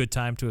 It's a good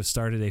time to have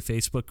started a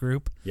Facebook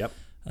group. Yep.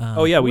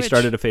 We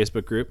started a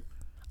Facebook group.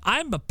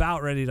 I'm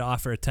about ready to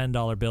offer a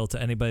 $10 bill to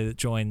anybody that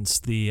joins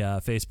the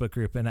Facebook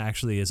group and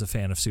actually is a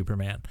fan of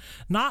Superman.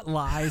 Not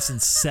lies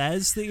and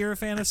says that you're a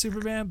fan of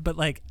Superman, but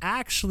like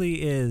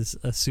actually is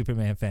a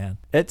Superman fan.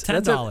 It's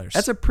 $10.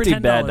 That's a pretty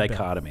bad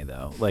dichotomy,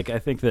 though. Like I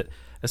think that,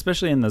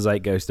 especially in the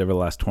zeitgeist over the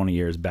last 20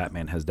 years,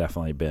 Batman has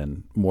definitely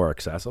been more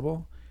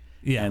accessible.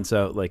 Yeah. And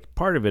so, like,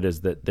 part of it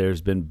is that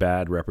there's been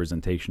bad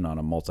representation on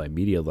a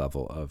multimedia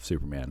level of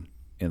Superman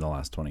in the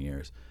last 20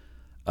 years.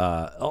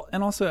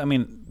 And also, I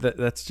mean,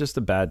 that's just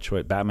a bad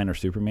choice. Batman or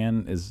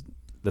Superman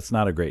that's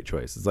not a great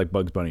choice. It's like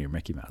Bugs Bunny or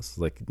Mickey Mouse.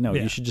 Like, no,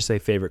 you should just say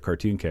favorite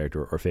cartoon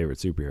character or favorite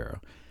superhero.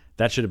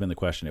 That should have been the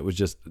question. It was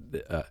just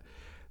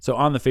so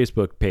on the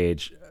Facebook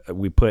page,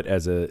 we put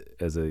as a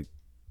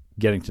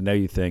getting to know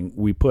you thing,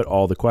 we put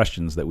all the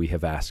questions that we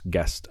have asked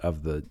guests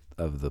of the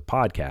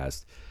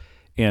podcast.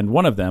 And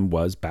one of them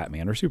was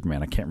Batman or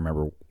Superman. I can't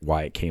remember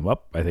why it came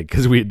up. I think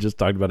because we had just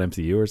talked about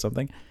MCU or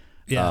something.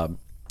 Yeah.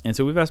 And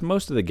so we've asked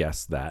most of the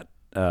guests that,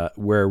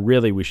 where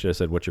really we should have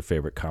said, what's your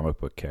favorite comic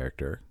book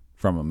character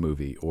from a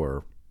movie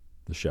or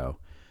the show?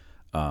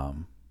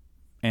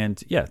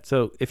 And yeah,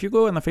 so if you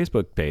go on the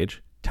Facebook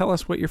page, tell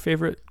us what your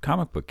favorite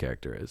comic book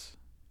character is.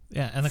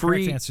 Yeah, and the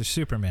correct answer is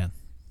Superman.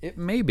 It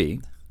may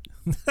be.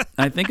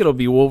 I think it'll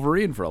be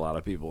Wolverine for a lot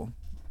of people.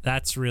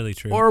 That's really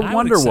true. Or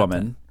Wonder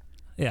Woman.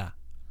 Yeah.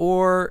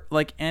 Or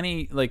like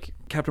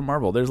Captain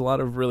Marvel. There's a lot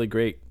of really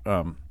great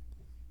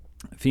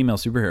female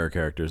superhero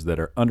characters that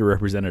are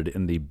underrepresented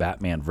in the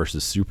Batman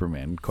versus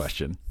Superman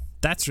question.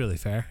 That's really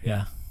fair.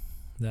 Yeah.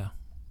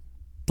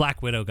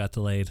 Black Widow got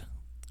delayed.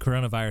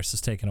 Coronavirus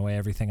has taken away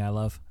everything I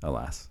love.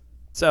 Alas.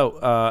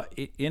 So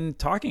in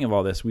talking of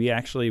all this, we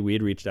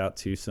had reached out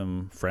to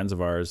some friends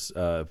of ours.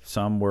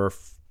 Some were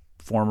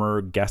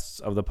former guests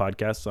of the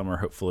podcast. Some are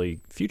hopefully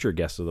future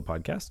guests of the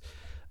podcast,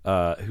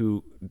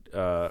 who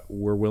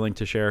were willing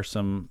to share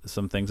some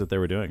things that they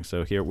were doing.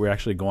 So here we're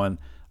actually going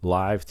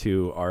live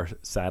to our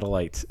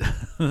satellite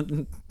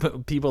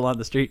people on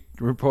the street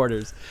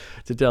reporters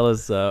to tell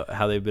us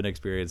how they've been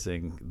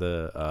experiencing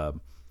the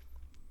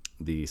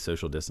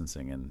social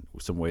distancing and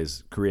some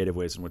creative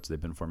ways in which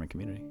they've been forming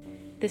community.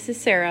 This is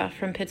Sarah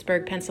from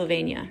Pittsburgh,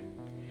 Pennsylvania.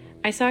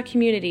 I saw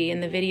community in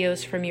the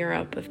videos from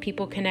Europe of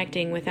people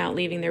connecting without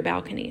leaving their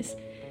balconies.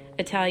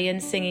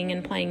 Italians singing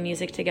and playing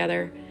music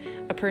together,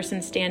 a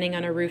person standing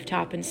on a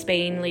rooftop in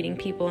Spain leading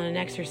people in an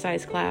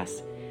exercise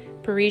class,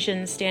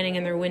 Parisians standing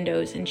in their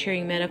windows and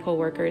cheering medical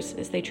workers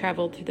as they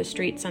traveled through the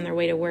streets on their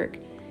way to work,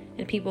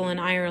 and people in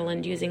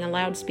Ireland using a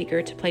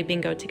loudspeaker to play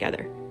bingo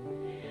together.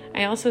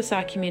 I also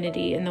saw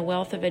community in the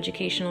wealth of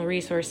educational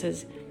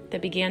resources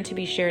that began to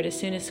be shared as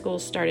soon as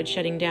schools started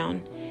shutting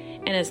down,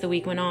 and as the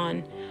week went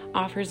on,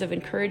 offers of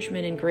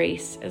encouragement and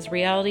grace as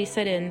reality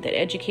set in that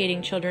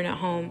educating children at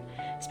home,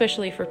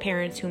 especially for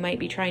parents who might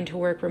be trying to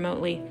work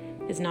remotely,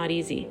 is not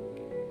easy.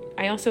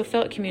 I also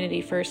felt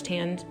community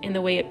firsthand in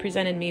the way it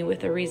presented me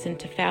with a reason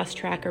to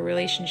fast-track a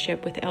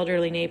relationship with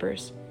elderly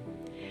neighbors.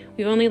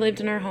 We've only lived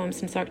in our home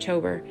since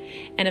October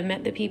and have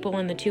met the people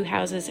in the 2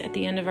 houses at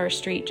the end of our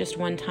street just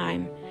one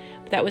time.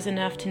 But that was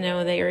enough to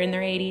know they are in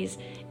their 80s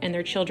and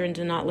their children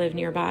do not live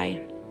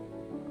nearby.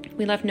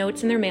 We left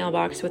notes in their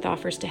mailbox with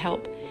offers to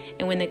help,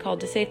 and when they called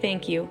to say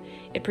thank you,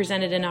 it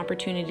presented an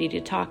opportunity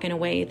to talk in a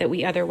way that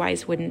we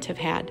otherwise wouldn't have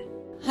had.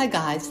 Hi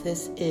guys,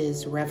 this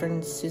is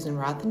Reverend Susan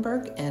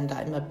Rothenberg, and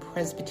I'm a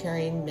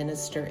Presbyterian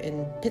minister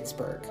in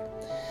Pittsburgh.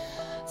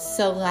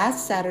 So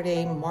last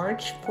Saturday,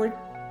 March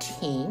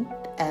 14th,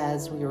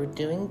 as we were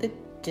doing the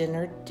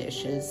dinner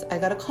dishes, I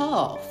got a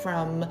call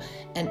from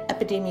an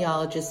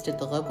epidemiologist at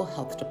the local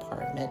health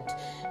department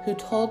who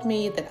told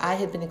me that I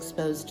had been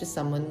exposed to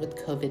someone with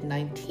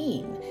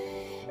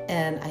COVID-19,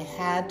 and I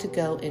had to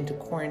go into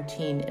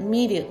quarantine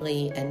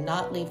immediately and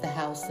not leave the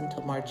house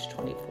until March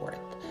 24th.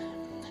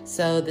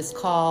 So this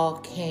call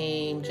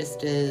came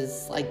just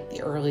as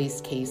the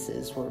earliest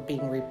cases were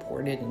being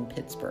reported in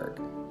Pittsburgh.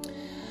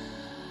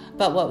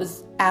 But what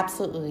was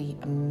absolutely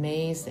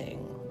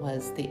amazing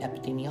was the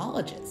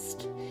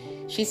epidemiologist.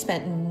 She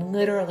spent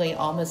literally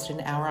almost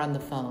an hour on the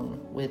phone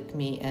with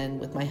me and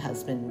with my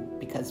husband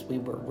because we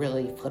were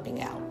really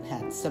flipping out and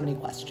had so many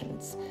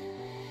questions.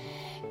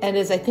 And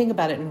as I think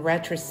about it in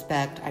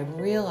retrospect, I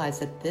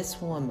realized that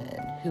this woman,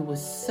 who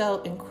was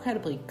so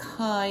incredibly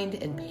kind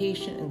and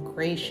patient and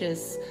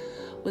gracious,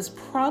 was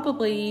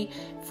probably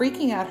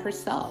freaking out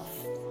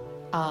herself.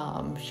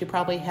 She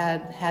probably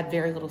had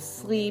very little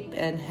sleep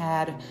and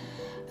had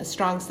a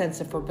strong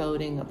sense of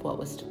foreboding of what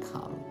was to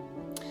come.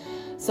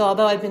 So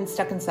although I've been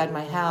stuck inside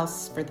my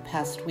house for the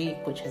past week,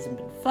 which hasn't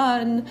been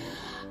fun,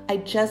 I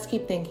just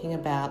keep thinking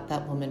about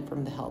that woman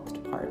from the health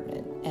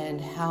department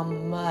and how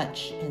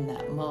much in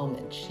that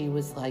moment she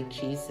was like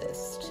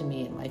Jesus to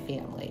me and my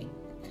family.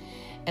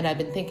 And I've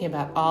been thinking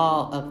about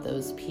all of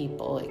those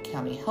people at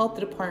county health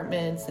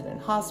departments and in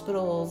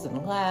hospitals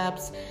and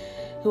labs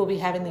who will be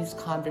having these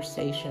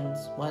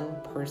conversations one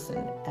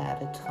person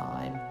at a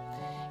time,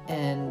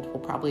 and will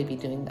probably be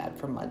doing that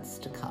for months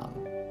to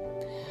come.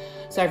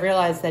 So I've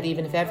realized that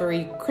even if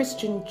every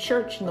Christian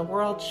church in the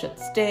world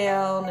shuts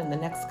down in the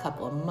next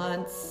couple of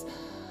months,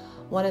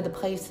 one of the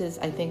places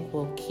I think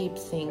we'll keep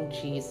seeing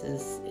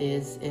Jesus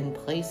is in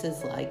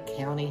places like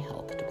county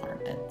health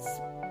departments.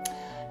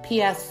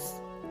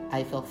 P.S.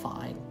 I feel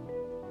fine.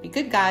 Be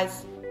good,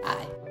 guys.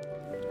 Bye.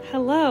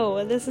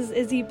 Hello, this is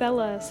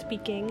Isabella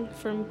speaking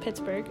from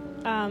Pittsburgh.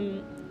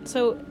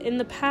 So in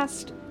the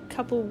past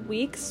couple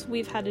weeks,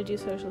 we've had to do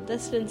social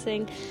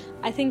distancing.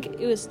 I think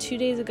it was 2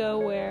 days ago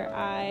where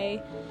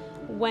I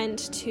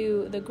went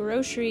to the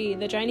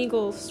Giant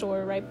Eagle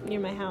store right near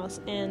my house,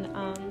 and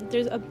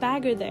there's a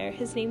bagger there.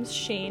 His name's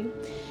Shane,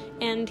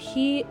 and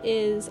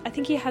I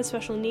think he has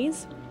special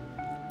needs,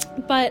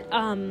 but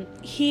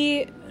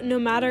he, no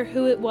matter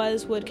who it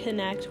was, would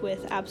connect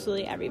with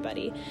absolutely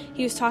everybody.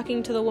 He was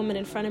talking to the woman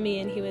in front of me,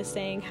 and he was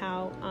saying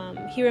how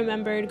he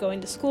remembered going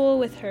to school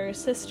with her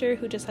sister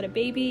who just had a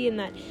baby, and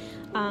that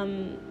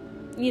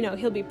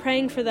he'll be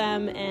praying for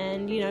them,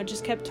 and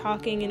just kept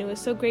talking, and it was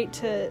so great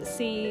to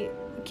see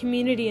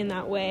community in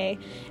that way.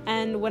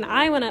 And when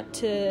I went up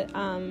to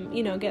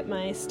get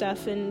my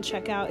stuff and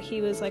check out,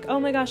 he was like, "Oh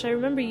my gosh, I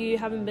remember you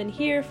haven't been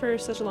here for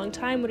such a long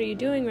time. What are you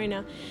doing right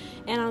now?"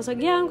 And I was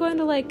like, "Yeah, I'm going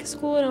to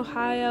school in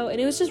Ohio." And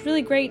it was just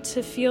really great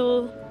to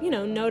feel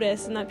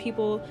noticed, and that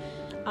people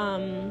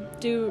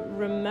do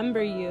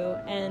remember you.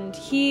 And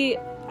he,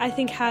 I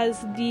think,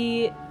 has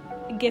the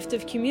gift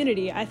of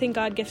community. I think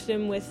God gifted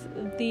him with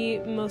the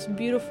most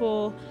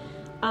beautiful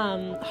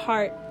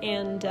heart,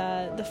 and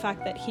the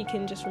fact that he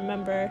can just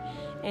remember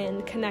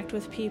and connect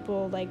with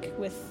people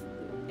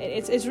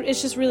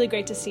it's just really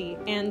great to see.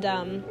 And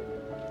and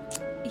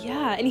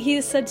he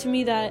said to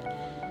me that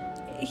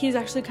he's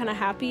actually kind of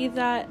happy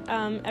that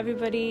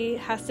everybody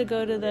has to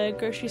go to the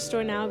grocery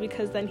store now,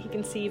 because then he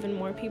can see even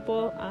more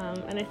people,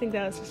 and I think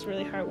that was just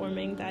really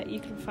heartwarming that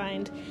you can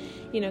find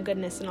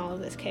goodness in all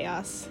of this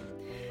chaos.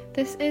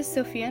 This is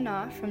Sophia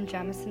Na from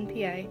Jamison,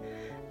 PA,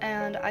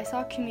 and I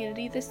saw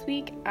community this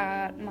week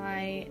at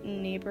my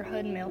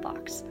neighborhood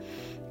mailbox.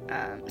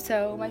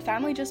 So my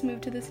family just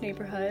moved to this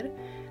neighborhood,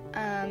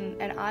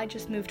 and I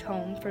just moved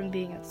home from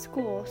being at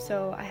school,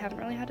 so I haven't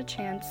really had a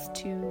chance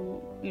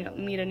to,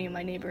 meet any of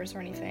my neighbors or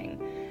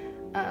anything.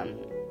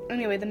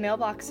 Anyway, the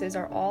mailboxes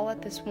are all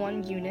at this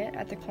one unit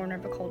at the corner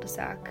of a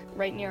cul-de-sac,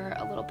 right near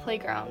a little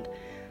playground.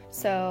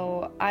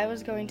 So I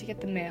was going to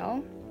get the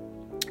mail,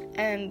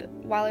 and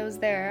while I was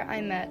there,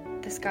 I met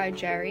this guy,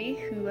 Jerry,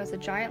 who has a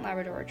giant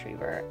Labrador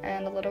Retriever,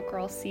 and a little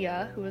girl,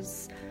 Sia, who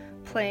was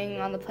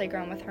playing on the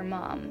playground with her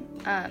mom.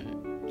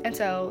 And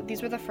so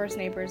these were the first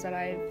neighbors that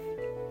I've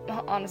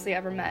honestly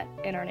ever met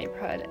in our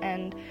neighborhood.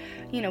 And,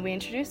 we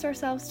introduced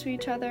ourselves to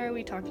each other.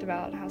 We talked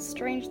about how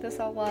strange this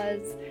all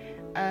was.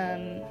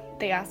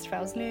 They asked if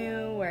I was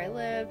new, where I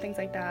lived, things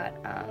like that.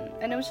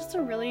 And it was just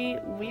a really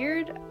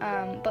weird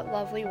but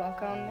lovely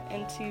welcome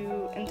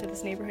into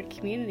this neighborhood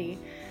community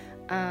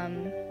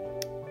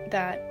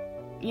that,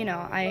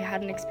 I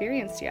hadn't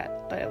experienced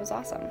yet, but it was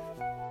awesome.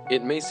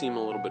 It may seem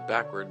a little bit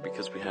backward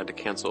because we had to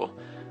cancel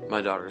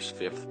my daughter's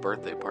 5th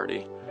birthday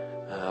party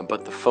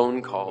but the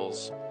phone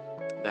calls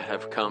that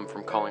have come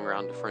from calling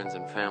around to friends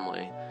and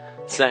family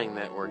saying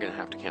that we're going to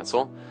have to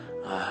cancel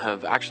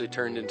have actually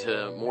turned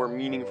into more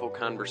meaningful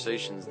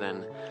conversations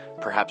than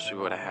perhaps we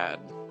would have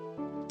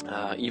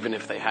had, even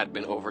if they had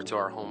been over to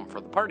our home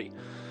for the party.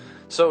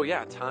 So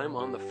yeah, time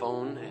on the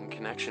phone and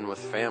connection with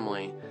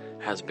family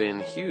has been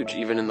huge,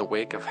 even in the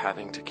wake of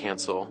having to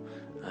cancel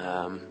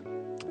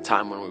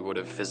time when we would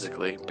have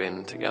physically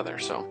been together.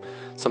 So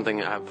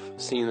something I've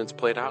seen that's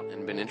played out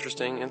and been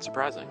interesting and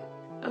surprising.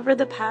 Over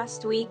the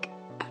past week,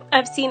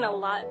 I've seen a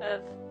lot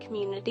of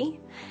community.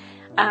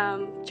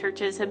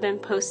 Churches have been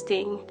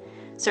posting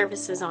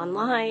services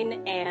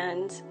online,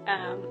 and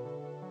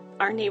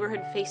our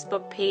neighborhood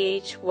Facebook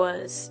page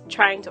was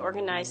trying to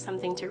organize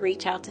something to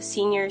reach out to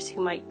seniors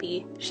who might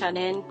be shut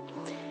in.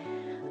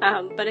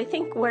 But I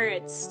think where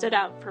it stood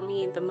out for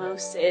me the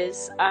most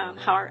is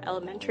how our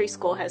elementary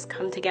school has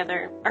come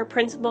together. Our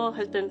principal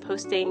has been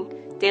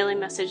posting daily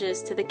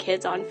messages to the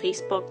kids on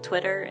Facebook,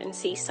 Twitter, and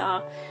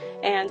Seesaw.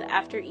 And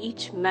after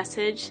each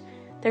message,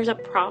 there's a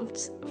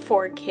prompt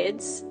for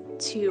kids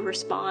to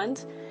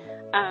respond.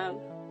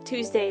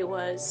 Tuesday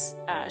was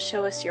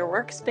show us your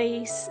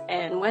workspace,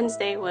 and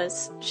Wednesday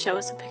was show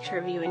us a picture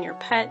of you and your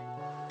pet.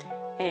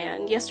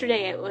 And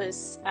yesterday it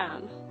was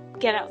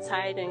get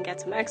outside and get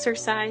some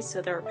exercise,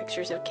 so there were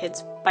pictures of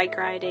kids bike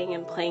riding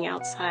and playing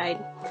outside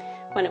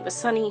when it was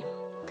sunny.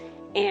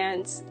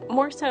 And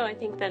more so, I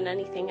think, than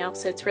anything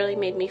else, it's really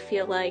made me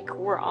feel like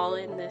we're all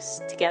in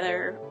this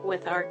together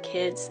with our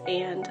kids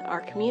and our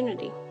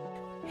community.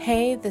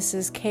 Hey, this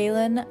is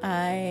Kaylin.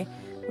 I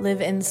live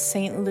in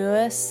St.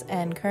 Louis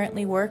and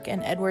currently work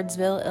in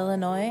Edwardsville,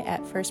 Illinois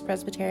at First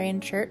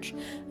Presbyterian Church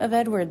of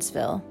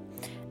Edwardsville.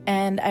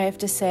 And I have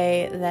to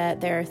say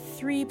that there are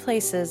 3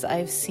 places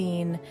I've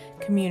seen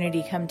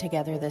community come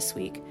together this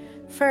week.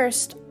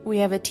 First, we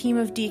have a team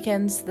of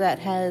deacons that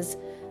has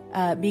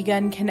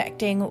begun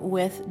connecting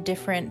with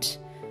different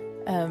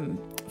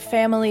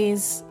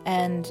families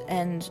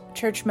and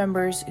church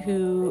members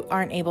who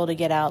aren't able to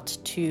get out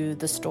to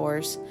the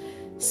stores.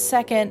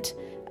 Second,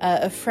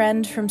 a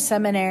friend from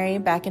seminary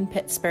back in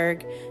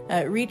Pittsburgh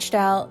reached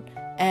out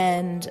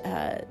and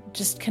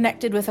just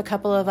connected with a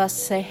couple of us to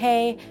say,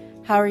 hey,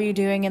 how are you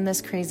doing in this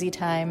crazy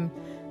time?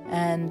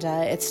 And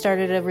it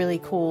started a really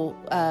cool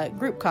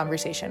group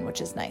conversation,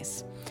 which is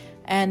nice.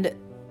 And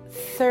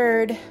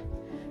third,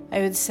 I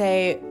would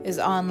say, is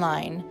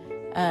online.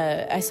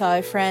 I saw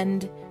a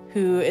friend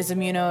who is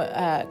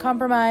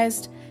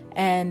immunocompromised,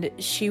 and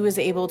she was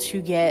able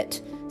to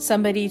get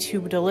somebody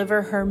to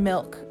deliver her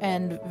milk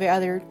and the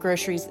other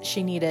groceries that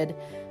she needed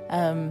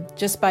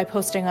just by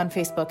posting on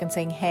Facebook and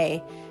saying,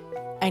 hey,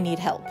 I need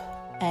help.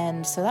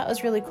 And so that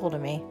was really cool to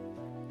me.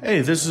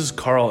 Hey, this is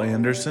Carl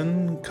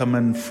Anderson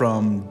coming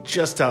from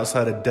just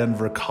outside of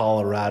Denver,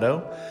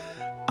 Colorado.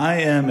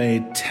 I am a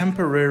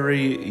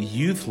temporary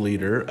youth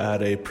leader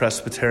at a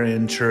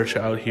Presbyterian church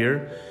out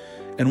here.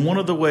 And one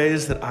of the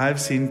ways that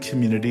I've seen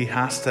community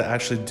has to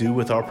actually do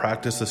with our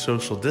practice of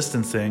social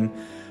distancing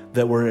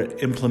that we're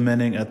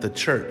implementing at the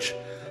church.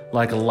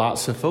 Like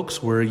lots of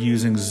folks, we're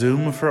using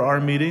Zoom for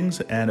our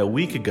meetings. And a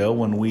week ago,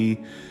 when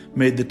we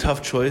made the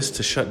tough choice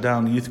to shut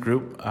down youth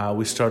group,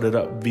 we started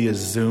up via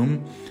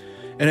Zoom.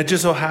 And it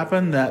just so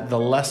happened that the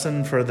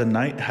lesson for the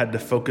night had to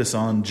focus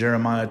on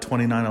Jeremiah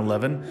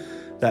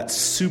 29:11, that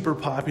super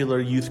popular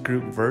youth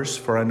group verse,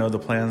 for I know the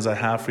plans I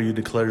have for you,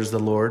 declares the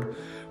Lord,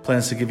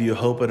 plans to give you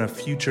hope and a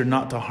future,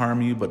 not to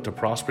harm you, but to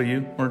prosper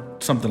you, or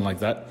something like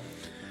that.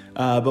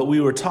 But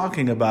we were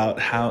talking about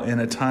how in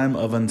a time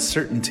of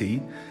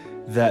uncertainty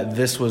that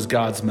this was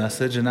God's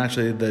message. And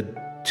actually the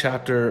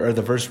chapter or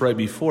the verse right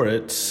before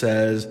it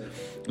says,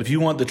 if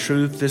you want the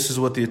truth, this is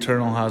what the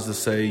Eternal has to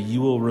say.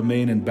 You will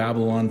remain in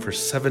Babylon for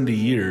 70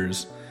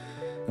 years.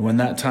 And when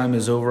that time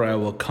is over, I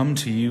will come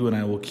to you and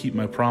I will keep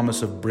my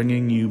promise of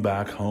bringing you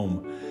back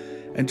home.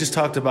 And just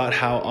talked about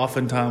how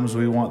oftentimes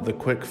we want the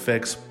quick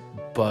fix,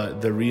 but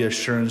the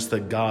reassurance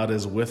that God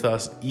is with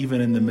us even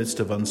in the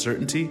midst of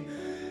uncertainty.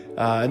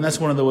 And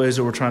that's one of the ways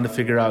that we're trying to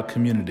figure out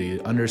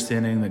community,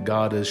 understanding that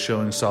God is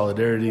showing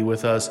solidarity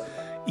with us,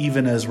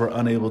 even as we're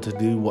unable to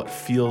do what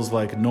feels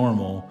like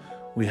normal.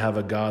 We have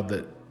a God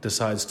that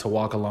decides to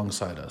walk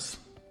alongside us.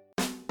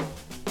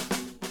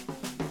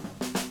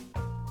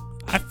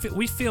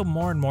 We feel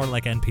more and more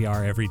like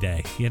NPR every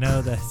day. You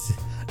know that.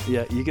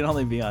 Yeah, you can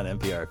only be on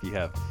NPR if you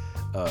have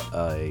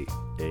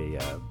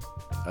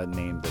a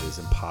name that is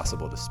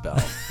impossible to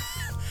spell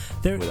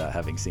without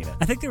having seen it.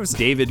 I think there was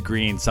David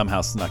Green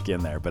somehow snuck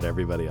in there, but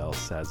everybody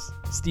else has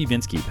Steve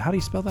Inskeep. How do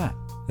you spell that?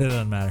 It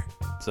doesn't matter.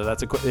 So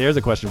here's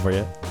a question for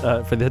you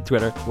for the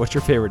Twitter. What's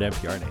your favorite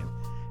NPR name?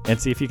 And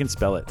see if you can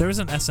spell it. There was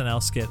an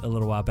SNL skit a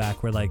litlittle while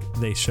back where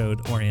they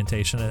showed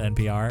orientation at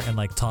NPR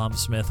and Tom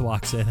Smith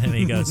walks in and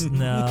he goes,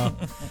 "No,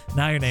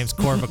 now your name's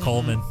Corva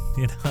Coleman."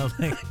 You know,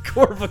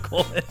 Corva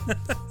Coleman.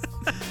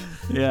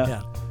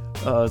 Yeah.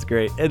 Oh, that's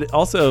great. And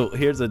also,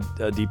 here's a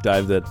deep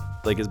dive that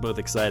is both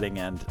exciting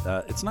and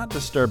it's not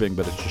disturbing,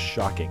 but it's just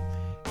shocking.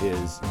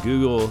 Is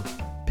Google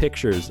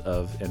pictures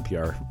of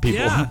NPR people.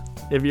 Yeah.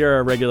 If you're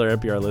a regular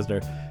NPR listener,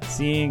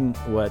 seeing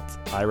what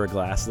Ira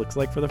Glass looks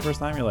like for the first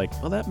time, you're like,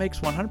 well, that makes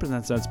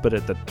 100% sense, but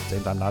at the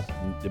same time,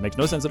 it makes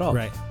no sense at all.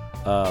 Right.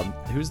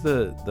 Who's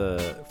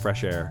the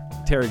Fresh Air?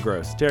 Terry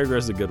Gross. Terry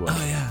Gross is a good one.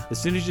 Oh, yeah.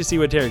 As soon as you see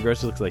what Terry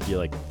Gross looks like, you're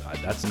like,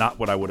 that's not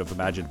what I would have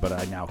imagined, but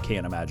I now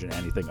can't imagine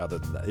anything other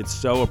than that. It's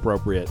so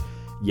appropriate,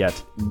 yet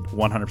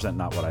 100%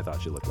 not what I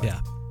thought she looked like.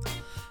 Yeah.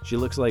 She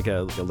looks like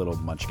a little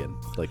munchkin.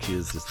 Like she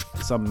is just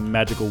some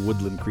magical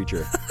woodland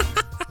creature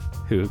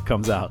who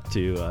comes out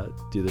to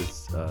do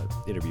this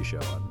interview show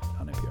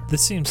on NPR.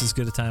 This seems as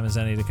good a time as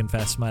any to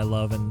confess my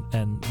love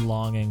and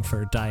longing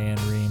for Diane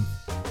Rehm.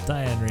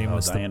 Diane Rehm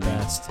was the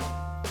best.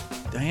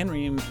 Diane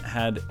Rehm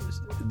had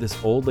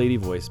this old lady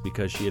voice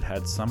because she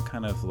had some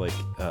kind of like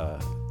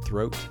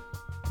throat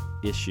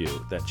issue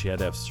that she had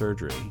to have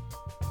surgery.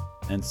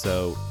 And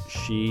so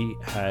she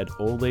had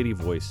old lady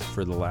voice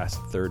for the last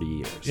 30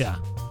 years. Yeah.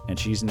 And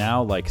she's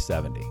now like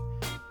 70.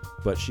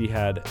 But she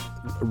had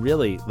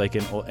really like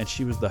and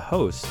she was the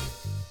host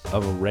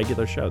of a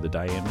regular show, the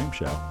Diane Rehm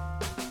Show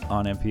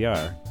on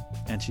NPR.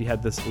 And she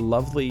had this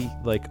lovely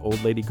like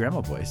old lady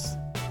grandma voice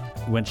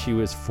when she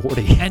was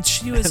 40. And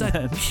she was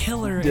a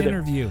killer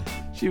interview.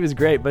 She was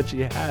great, but she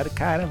had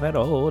kind of an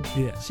old,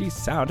 yeah. She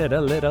sounded a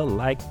little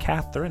like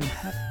Katharine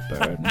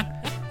Hepburn.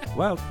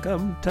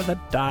 Welcome to the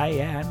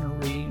Diane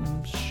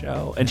Rehm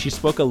Show. And she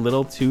spoke a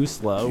little too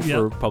slow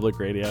for public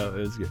radio. It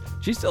was good.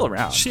 She's still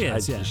around. She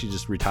is, yeah. She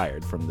just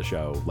retired from the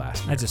show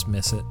last year. I just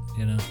miss it,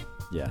 you know?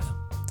 Yeah.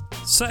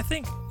 So I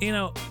think, you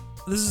know,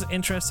 this is an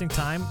interesting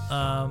time.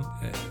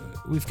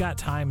 We've got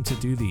time to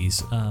do these.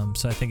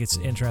 So I think it's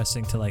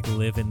interesting to like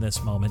live in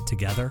this moment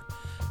together,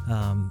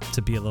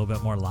 to be a little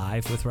bit more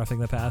live with Roughing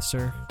the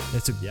Pastor.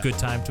 It's a good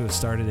time to have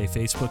started a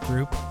Facebook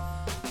group,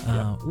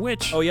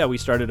 which... Oh, yeah, we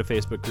started a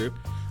Facebook group.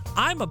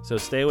 So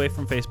stay away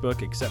from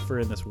Facebook except for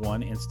in this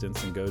one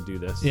instance and go do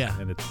this. Yeah.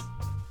 And it's...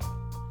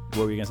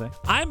 What were you going to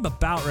say? I'm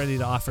about ready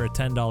to offer a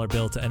 $10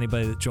 bill to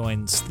anybody that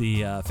joins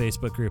the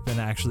Facebook group and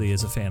actually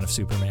is a fan of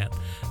Superman.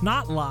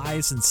 Not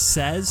lies and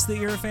says that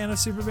you're a fan of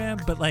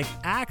Superman, but like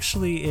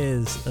actually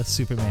is a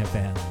Superman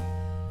fan.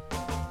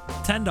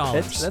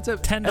 $10. That's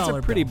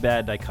a pretty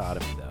bad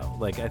dichotomy, though.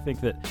 Like, I think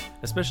that,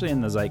 especially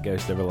in the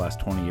zeitgeist over the last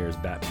 20 years,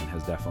 Batman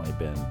has definitely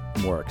been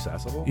more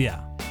accessible.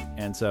 Yeah.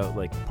 And so,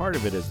 like, part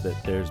of it is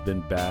that there's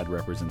been bad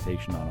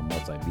representation on a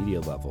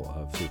multimedia level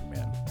of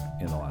Superman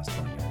in the last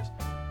 20 years.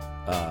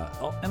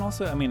 And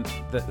also, I mean,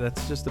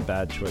 that's just a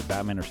bad choice.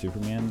 Batman or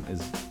Superman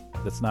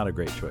that's not a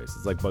great choice.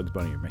 It's like Bugs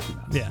Bunny or Mickey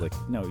Mouse. Yeah. Like,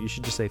 no, you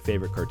should just say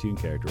favorite cartoon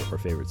character or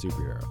favorite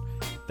superhero.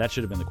 That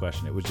should have been the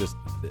question. It was just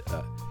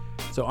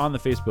so on the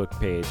Facebook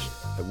page,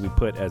 we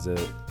put as a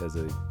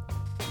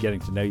getting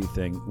to know you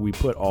thing, we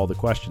put all the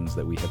questions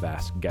that we have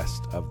asked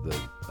guests of the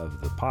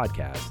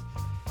podcast.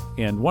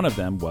 And one of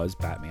them was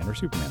Batman or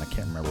Superman. I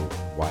can't remember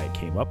why it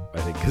came up.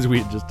 I think because we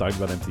had just talked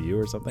about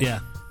MCU or something. Yeah.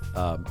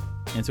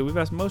 And so we've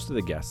asked most of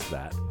the guests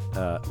that,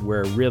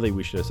 where really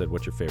we should have said,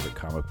 what's your favorite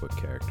comic book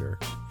character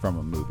from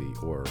a movie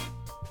or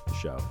a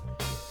show?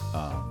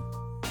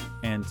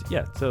 And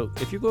yeah, so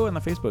if you go on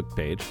the Facebook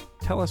page,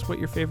 tell us what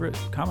your favorite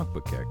comic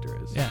book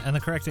character is. Yeah, and the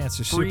correct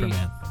answer is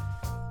Superman.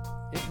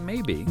 It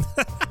may be.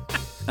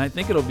 I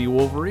think it'll be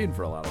Wolverine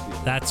for a lot of people.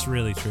 That's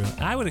really true.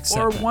 I would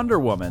accept Or that. Wonder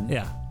Woman.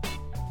 Yeah.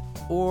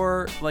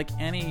 Or like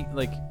any,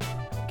 like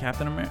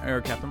Captain America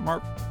or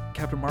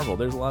Captain Marvel.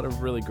 There's a lot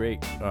of really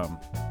great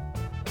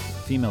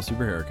female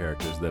superhero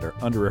characters that are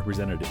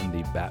underrepresented in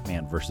the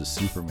Batman versus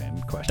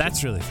Superman question.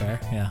 That's really fair.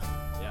 Yeah.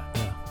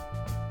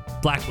 Yeah.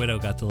 Black Widow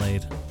got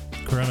delayed.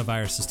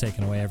 Coronavirus has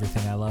taken away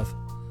everything I love.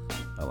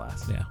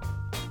 Alas. Yeah.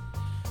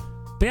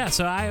 But yeah,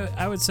 so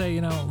I would say,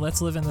 you know,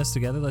 let's live in this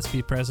together. Let's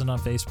be present on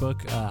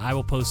Facebook. I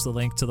will post the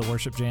link to the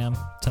Worship Jam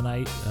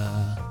tonight.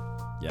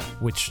 Yeah.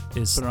 Which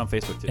is put it on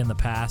Facebook too. In the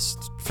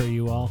past for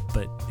you all,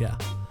 but yeah.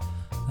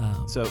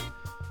 So,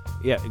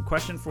 yeah,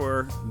 question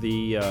for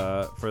the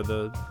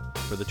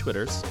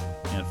Twitters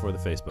and for the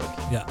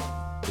Facebook. Yeah.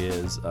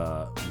 Is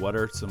what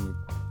are some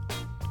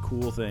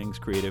cool things,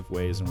 creative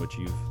ways in which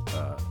you've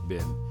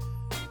been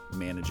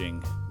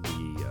managing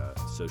the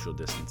social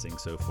distancing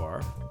so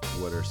far?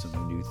 What are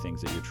some new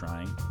things that you're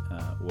trying?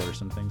 What are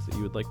some things that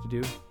you would like to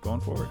do going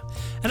forward?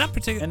 And I'm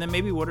particularly, and then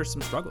maybe what are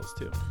some struggles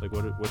too? Like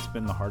what's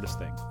been the hardest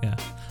thing? Yeah,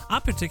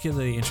 I'm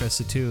particularly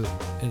interested too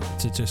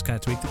to just kind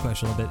of tweak the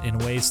question a little bit in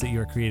ways that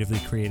you're creatively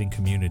creating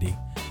community.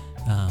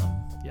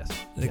 Yes.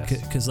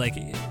 Because like,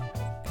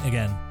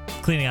 again,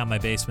 cleaning out my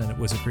basement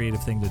was a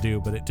creative thing to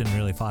do, but it didn't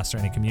really foster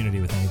any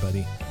community with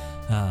anybody.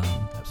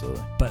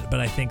 Absolutely. But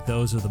I think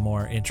those are the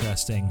more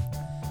interesting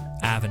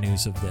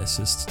avenues of this,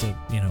 is to,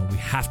 you know, we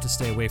have to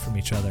stay away from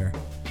each other.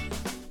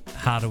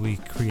 How do we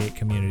create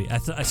community?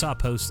 I saw a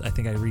post, I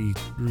think I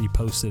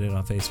reposted it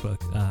on Facebook,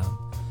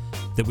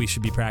 that we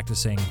should be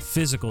practicing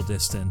physical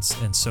distance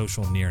and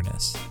social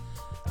nearness.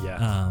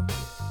 Yeah.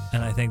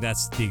 And I think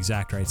that's the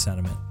exact right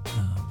sentiment.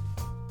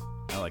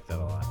 I like that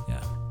a lot.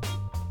 Yeah.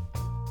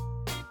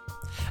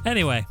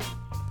 Anyway,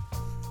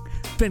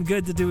 it's been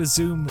good to do a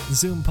Zoom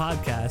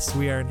podcast.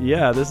 We are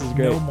this is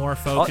great. No more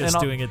focused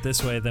doing it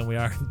this way than we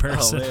are in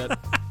person. Oh, man.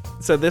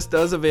 So this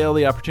does avail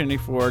the opportunity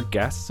for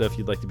guests. So if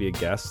you'd like to be a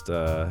guest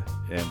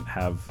and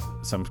have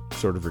some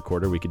sort of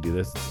recorder, we could do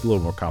this. It's a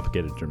little more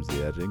complicated in terms of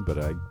the editing, but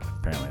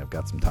apparently I've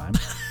got some time.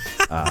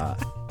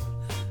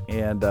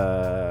 And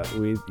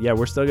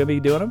we're still gonna be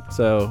doing them.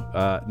 So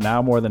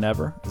now more than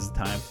ever is the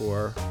time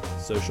for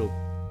social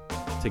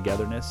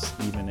togetherness,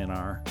 even in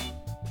our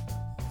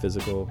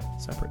physical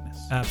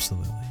separateness.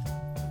 Absolutely.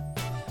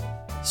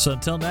 So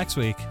until next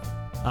week,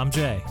 I'm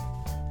Jay.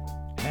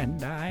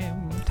 And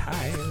I'm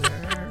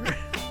Tyler.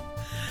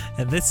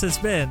 And this has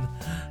been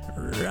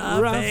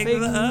Roughing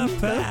the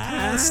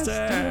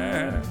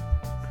Pastor.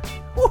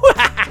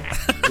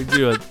 We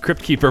do a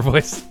Crypt Keeper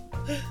voice.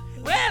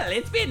 Well,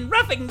 it's been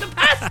Roughing the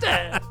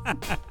Pastor.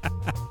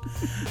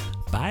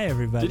 Bye,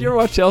 everybody. Did you ever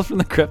watch Tales from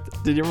the Crypt?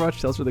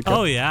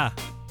 Oh, yeah.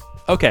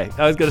 Okay,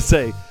 I was going to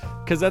say,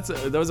 because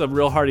that was a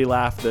real hearty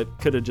laugh that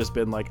could have just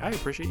been like, I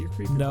appreciate your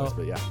creepy voice,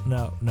 but yeah.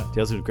 No.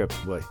 Tales from the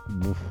Crypt, boy.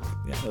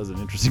 Yeah, that was an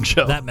interesting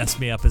show. That messed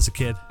me up as a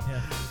kid.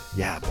 Yeah.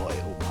 Yeah, boy.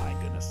 Oh, my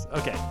goodness.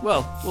 Okay,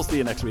 well, we'll see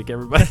you next week,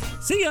 everybody.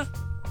 See ya.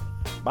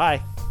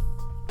 Bye.